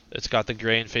it's got the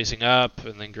grain facing up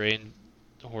and then grain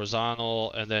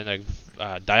horizontal and then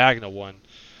a diagonal one.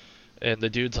 And the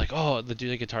dude's like, oh, the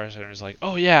dude at Guitar Center is like,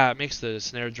 oh yeah, it makes the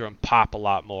snare drum pop a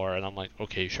lot more. And I'm like,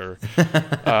 okay, sure.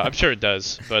 I'm sure it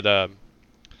does, but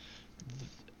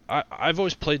I've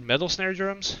always played metal snare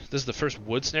drums. This is the first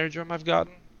wood snare drum I've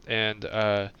gotten, and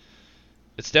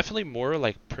it's definitely more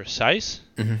like precise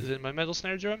than my metal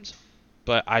snare drums,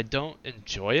 but I don't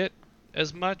enjoy it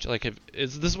as much. Like,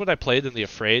 this is what I played in the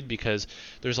Afraid, because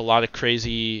there's a lot of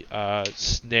crazy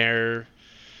snare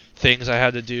things I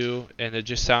had to do, and it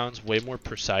just sounds way more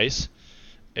precise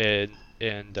and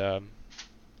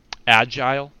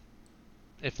agile,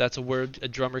 if that's a word a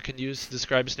drummer can use to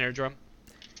describe a snare drum.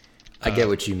 I get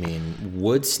what you mean.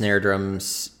 Wood snare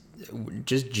drums,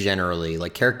 just generally,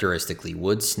 like characteristically,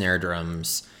 wood snare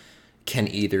drums can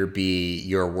either be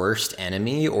your worst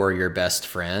enemy or your best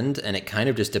friend, and it kind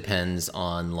of just depends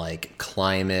on like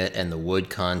climate and the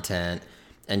wood content,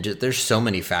 and there's so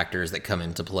many factors that come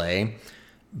into play.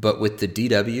 But with the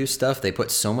DW stuff, they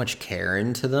put so much care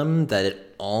into them that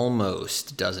it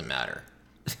almost doesn't matter.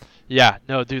 Yeah,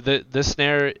 no, dude, the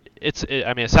snare,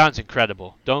 I mean, it sounds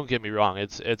incredible. Don't get me wrong.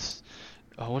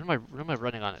 Oh, what am I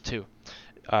running on it too?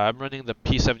 I'm running the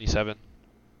P77.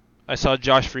 I saw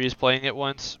Josh Freeze playing it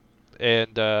once,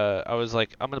 and I was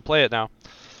like, I'm gonna play it now.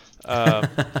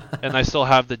 And I still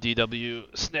have the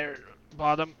DW snare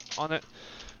bottom on it.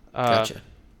 Gotcha.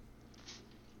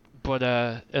 But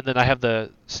and then I have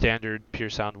the standard Pure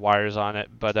Sound wires on it.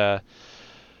 But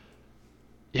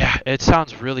yeah, it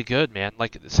sounds really good, man.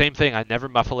 Like, the same thing. I never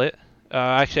muffle it.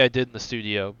 Actually, I did in the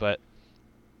studio, but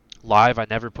live, I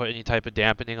never put any type of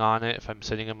dampening on it. If I'm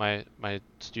sitting in my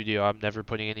studio, I'm never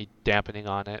putting any dampening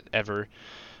on it ever.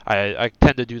 I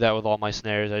tend to do that with all my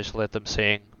snares. I just let them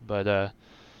sing. But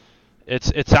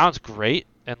it sounds great.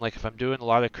 And like, if I'm doing a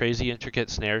lot of crazy intricate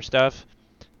snare stuff,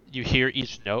 you hear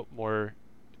each note more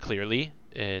clearly,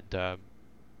 and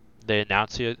they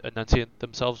enunciate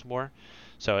themselves more.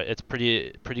 So it's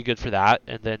pretty good for that.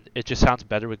 And then it just sounds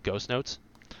better with ghost notes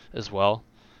as well.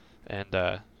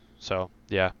 And so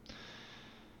yeah,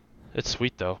 it's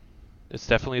sweet though. It's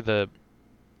definitely the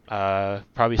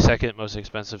probably second most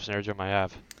expensive snare drum I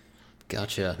have.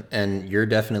 Gotcha. And you're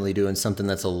definitely doing something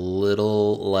that's a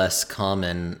little less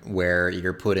common, where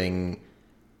you're putting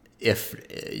if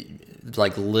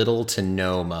like little to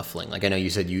no muffling. Like I know you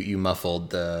said you muffled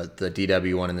the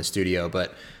DW one in the studio,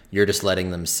 but you're just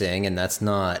letting them sing, and that's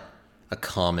not a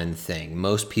common thing.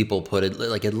 Most people put it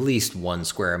like at least one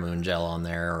square moon gel on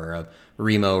there or a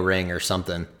Remo ring or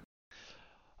something.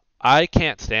 I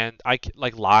can't stand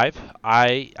like live.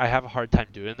 I have a hard time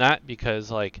doing that because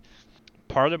like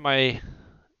part of my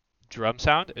drum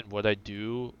sound and what I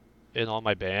do in all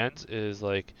my bands is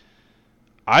like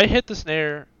I hit the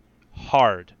snare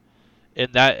hard,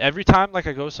 and that every time like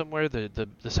I go somewhere, the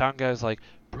sound guy's like,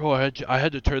 "Bro, I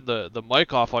had to turn the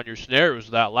mic off on your snare. It was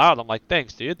that loud." I'm like,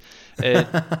 "Thanks, dude." And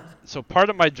so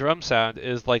part of my drum sound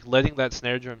is like letting that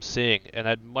snare drum sing, and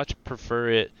I'd much prefer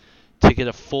it to get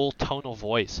a full tonal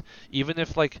voice, even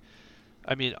if like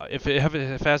I mean, if it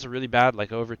has a really bad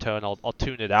like overtone, I'll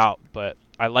tune it out. But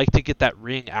I like to get that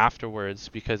ring afterwards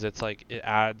because it's like it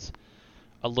adds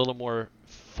a little more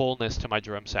fullness to my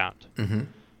drum sound. Hmm.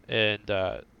 And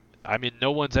I mean,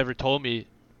 no one's ever told me,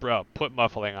 bro, put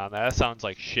muffling on that. That sounds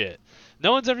like shit.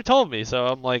 No one's ever told me, so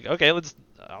I'm like, okay, let's.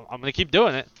 I'm gonna keep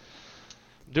doing it.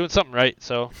 I'm doing something right,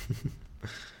 so.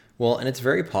 Well, and it's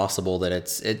very possible that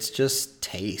it's just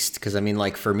taste. Because I mean,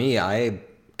 like for me, I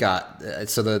got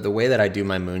so the way that I do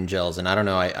my moon gels, and I don't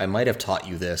know, I might have taught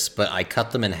you this, but I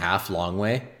cut them in half long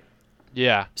way,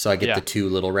 Yeah. so I get Yeah. the two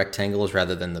little rectangles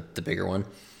rather than the bigger one.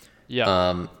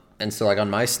 Yeah. And so like on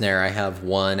my snare, I have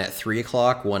one at 3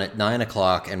 o'clock, one at 9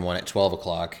 o'clock, and one at 12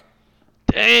 o'clock,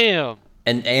 Damn.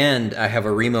 and I have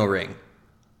a Remo ring.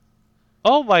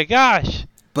 Oh my gosh.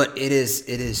 But it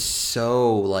is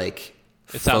so like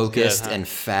It sounds good, focused huh? and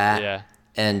fat Yeah.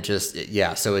 and just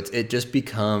yeah. So it just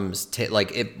becomes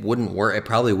like it wouldn't work. It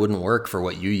probably wouldn't work for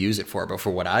what you use it for, but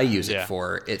for what I use it Yeah.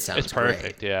 for, it sounds It's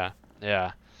perfect. great. Yeah.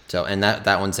 Yeah. So and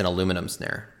that one's an aluminum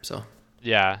snare. So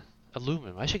Yeah.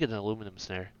 Aluminum. I should get an aluminum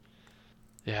snare.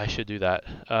 Yeah, I should do that.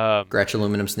 Gretsch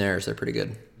aluminum snares, they're pretty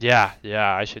good. Yeah,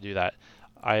 yeah, I should do that.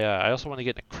 I also want to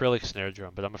get an acrylic snare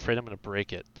drum, but I'm afraid I'm gonna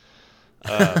break it.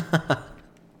 Um,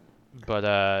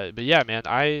 but yeah, man,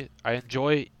 I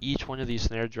enjoy each one of these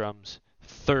snare drums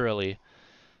thoroughly,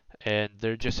 and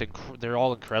they're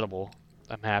all incredible.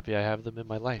 I'm happy I have them in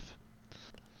my life.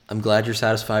 I'm glad you're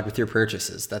satisfied with your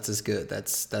purchases. That's as good.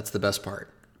 That's the best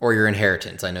part. Or your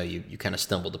inheritance. I know you kind of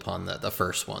stumbled upon the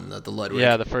first one, the Yeah,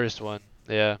 Ludwig. the first one.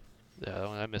 Yeah, yeah, that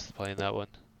one, I missed playing that one.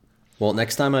 Well,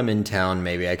 next time I'm in town,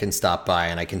 maybe I can stop by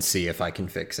and I can see if I can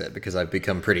fix it because I've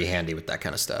become pretty handy with that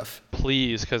kind of stuff.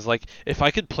 Please, because like if I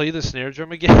could play the snare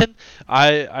drum again,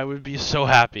 I would be so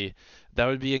happy. That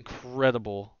would be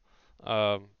incredible.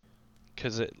 Um,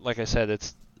 because like I said,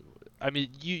 it's. I mean,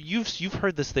 you've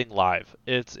heard this thing live.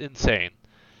 It's insane.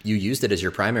 You used it as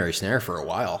your primary snare for a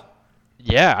while.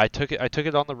 Yeah, I took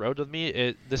it on the road with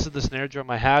me. This is the snare drum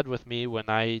I had with me when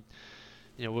I,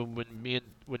 when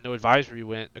No Advisory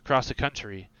went across the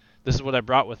country. This is what I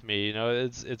brought with me.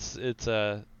 It's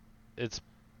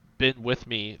been with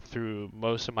me through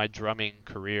most of my drumming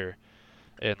career,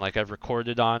 and like I've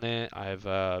recorded on it,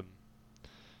 I've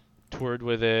toured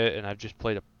with it, and I've just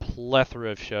played a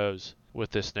plethora of shows with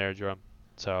this snare drum.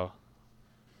 So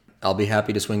I'll be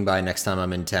happy to swing by next time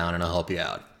I'm in town and I'll help you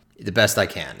out. The best I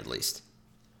can, at least.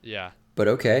 yeah. But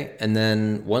okay, and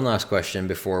then one last question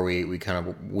before we kind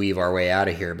of weave our way out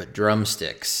of here. But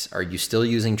drumsticks, are you still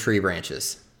using tree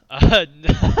branches? No,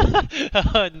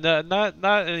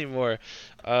 not anymore.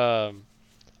 Um,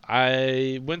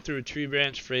 I went through a tree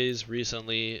branch phase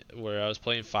recently where I was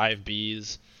playing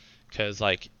 5Bs because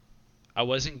like I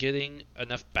wasn't getting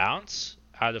enough bounce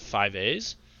out of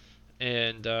 5As,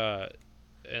 and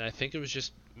and I think it was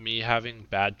just me having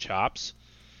bad chops.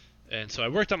 And so I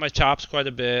worked on my chops quite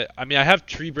a bit. I mean, I have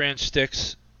tree branch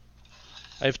sticks.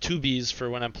 I have 2Bs for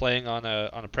when I'm playing on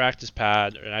a practice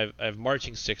pad, and I have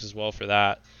marching sticks as well for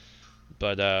that.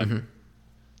 But Hmm.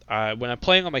 when I'm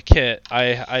playing on my kit,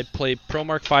 I play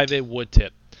ProMark 5A wood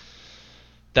tip.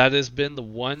 That has been the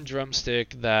one drumstick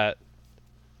that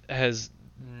has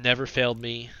never failed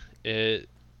me. It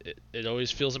always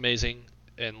feels amazing,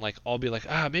 and like I'll be like,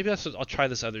 maybe I'll try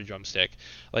this other drumstick.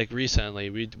 Like recently,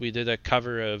 we did a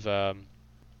cover of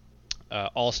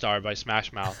All Star by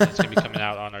Smash Mouth. And it's gonna be coming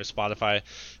out on our Spotify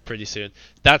pretty soon.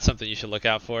 That's something you should look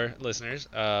out for, listeners.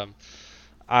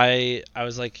 I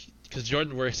was like, because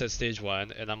Jordan works at Stage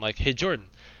One, and I'm like, hey Jordan,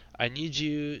 I need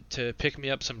you to pick me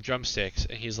up some drumsticks,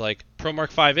 and he's like,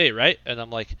 ProMark 5A, right? And I'm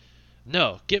like,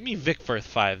 no, get me Vickforth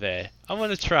 5A. I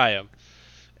want to try them,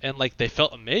 and like they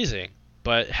felt amazing,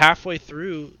 but halfway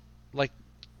through, like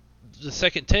the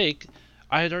second take,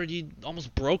 I had already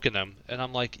almost broken them, and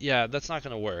I'm like, yeah, that's not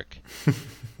gonna work.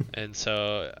 And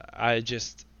so I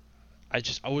just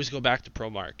always go back to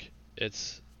ProMark.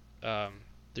 It's um,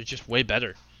 they're just way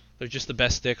better. They're just the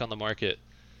best stick on the market.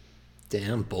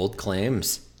 Damn, bold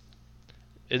claims.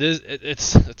 It is.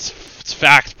 It's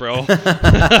fact, bro.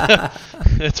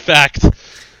 It's fact.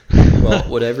 Well,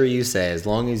 whatever you say, as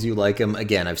long as you like them.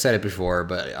 Again, I've said it before,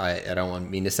 but I don't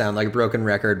mean to sound like a broken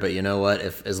record. But you know what?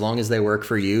 As long as they work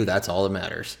for you, that's all that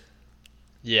matters.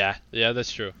 Yeah,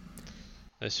 that's true.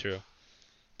 That's true.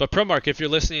 But ProMark, if you're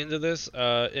listening to this,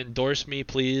 endorse me,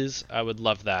 please. I would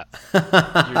love that.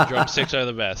 Your drumsticks are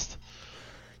the best.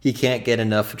 He can't get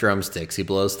enough drumsticks. He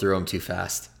blows through them too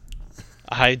fast.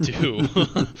 I do.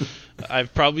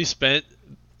 I've probably spent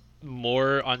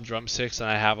more on drumsticks than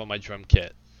I have on my drum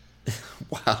kit.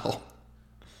 Wow.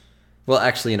 Well,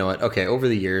 actually, you know what? Okay, over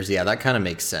the years, yeah, that kind of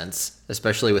makes sense,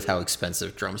 especially with how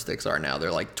expensive drumsticks are now.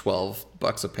 They're like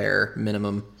 $12 a pair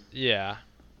minimum. Yeah.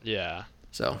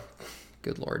 So,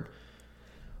 good Lord.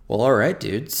 Well, all right,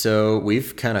 dude. So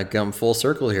we've kind of come full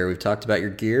circle here. We've talked about your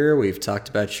gear. We've talked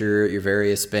about your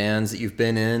various bands that you've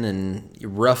been in and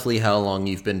roughly how long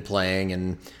you've been playing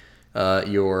and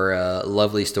your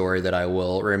lovely story that I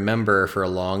will remember for a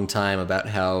long time about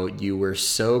how you were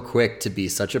so quick to be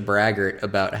such a braggart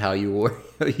about how you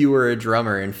were a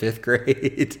drummer in 5th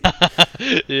grade.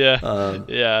 Yeah.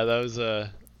 That was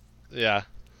yeah.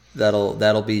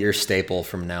 That'll be your staple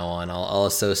from now on. I'll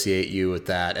associate you with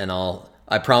that, and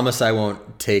I promise I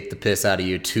won't take the piss out of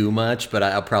you too much, but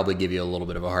I'll probably give you a little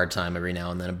bit of a hard time every now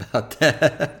and then about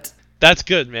that. That's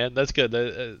good, man. That's good.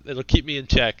 It'll keep me in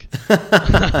check.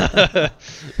 It'll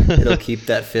keep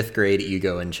that 5th grade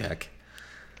ego in check.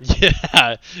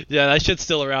 Yeah, that shit's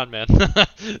still around, man.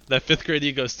 That 5th grade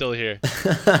ego's still here.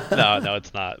 No,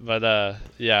 it's not. But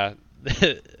yeah,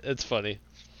 it's funny.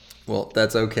 Well,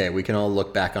 that's okay. We can all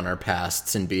look back on our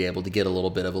pasts and be able to get a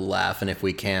little bit of a laugh, and if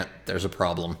we can't, there's a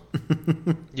problem.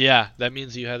 Yeah, that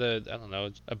means you had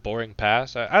a boring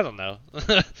past. I don't know.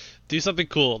 Do something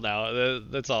cool now.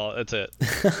 That's all. That's it.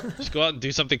 Just go out and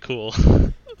do something cool.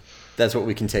 That's what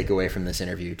we can take away from this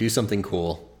interview. Do something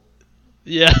cool.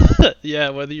 Yeah, yeah.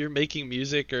 Whether you're making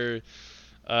music or,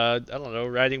 I don't know,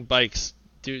 riding bikes,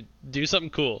 do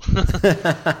something cool.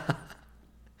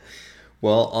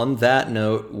 Well, on that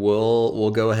note, we'll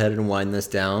go ahead and wind this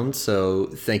down. So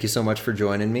thank you so much for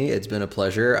joining me. It's been a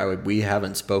pleasure. We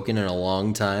haven't spoken in a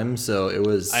long time, so it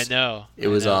was. I know. It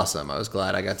was awesome. I was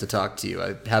glad I got to talk to you.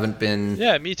 I haven't been.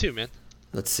 Yeah, me too, man.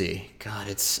 Let's see.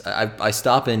 God, I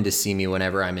stop in to see me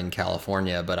whenever I'm in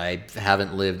California, but I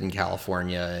haven't lived in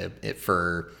California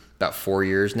for about 4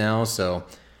 years now. So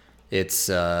it's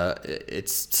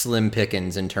slim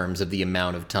pickings in terms of the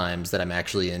amount of times that I'm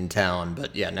actually in town.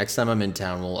 But yeah, next time I'm in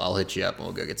town, I'll hit you up and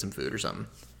we'll go get some food or something.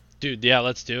 Dude, yeah,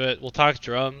 let's do it. We'll talk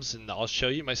drums and I'll show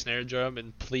you my snare drum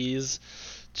and please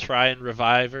try and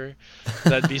revive her.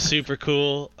 That'd be super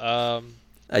cool.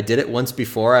 I did it once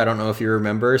before. I don't know if you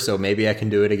remember, so maybe I can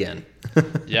do it again.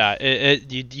 Yeah,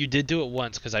 you did do it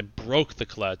once because I broke the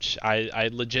clutch. I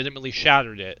legitimately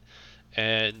shattered it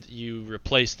and you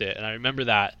replaced it, and I remember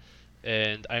that.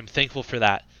 And I'm thankful for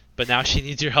that. But now she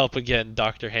needs your help again,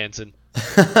 Dr. Hansen.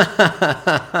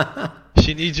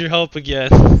 She needs your help again.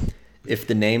 If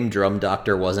the name Drum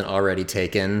Doctor wasn't already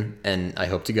taken, and I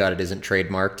hope to God it isn't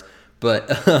trademarked, but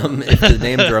if the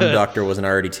name Drum Doctor wasn't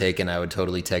already taken, I would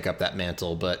totally take up that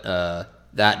mantle. But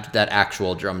that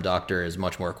actual Drum Doctor is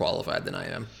much more qualified than I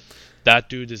am. That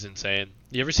dude is insane.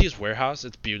 You ever see his warehouse?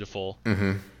 It's beautiful.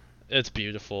 Mm-hmm. It's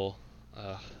beautiful.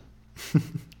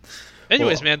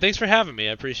 Anyways, man, thanks for having me.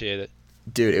 I appreciate it.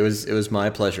 Dude, it was my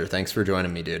pleasure. Thanks for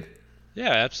joining me, dude.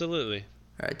 Yeah, absolutely.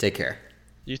 All right, take care.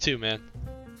 You too, man.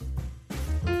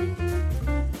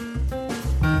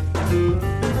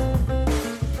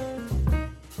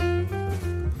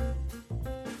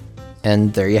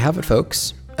 And there you have it,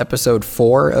 folks. Episode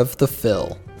 4 of The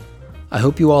Fill. I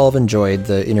hope you all have enjoyed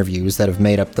the interviews that have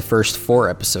made up the first 4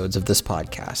 episodes of this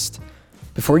podcast.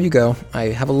 Before you go, I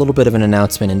have a little bit of an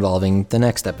announcement involving the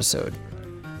next episode.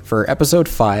 For episode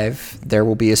 5, there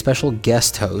will be a special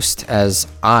guest host, as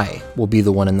I will be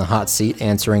the one in the hot seat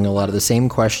answering a lot of the same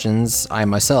questions I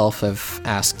myself have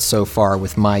asked so far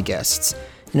with my guests,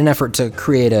 in an effort to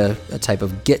create a type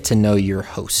of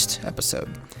get-to-know-your-host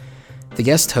episode. The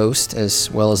guest host, as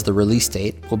well as the release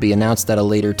date, will be announced at a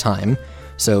later time,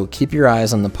 so keep your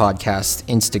eyes on the podcast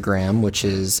Instagram, which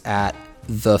is at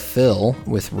The Phil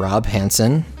with Rob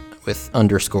Hansen, with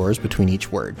underscores between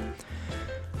each word.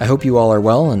 I hope you all are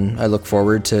well, and I look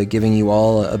forward to giving you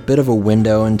all a bit of a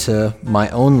window into my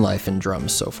own life in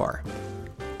drums so far.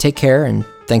 Take care, and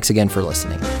thanks again for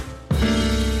listening.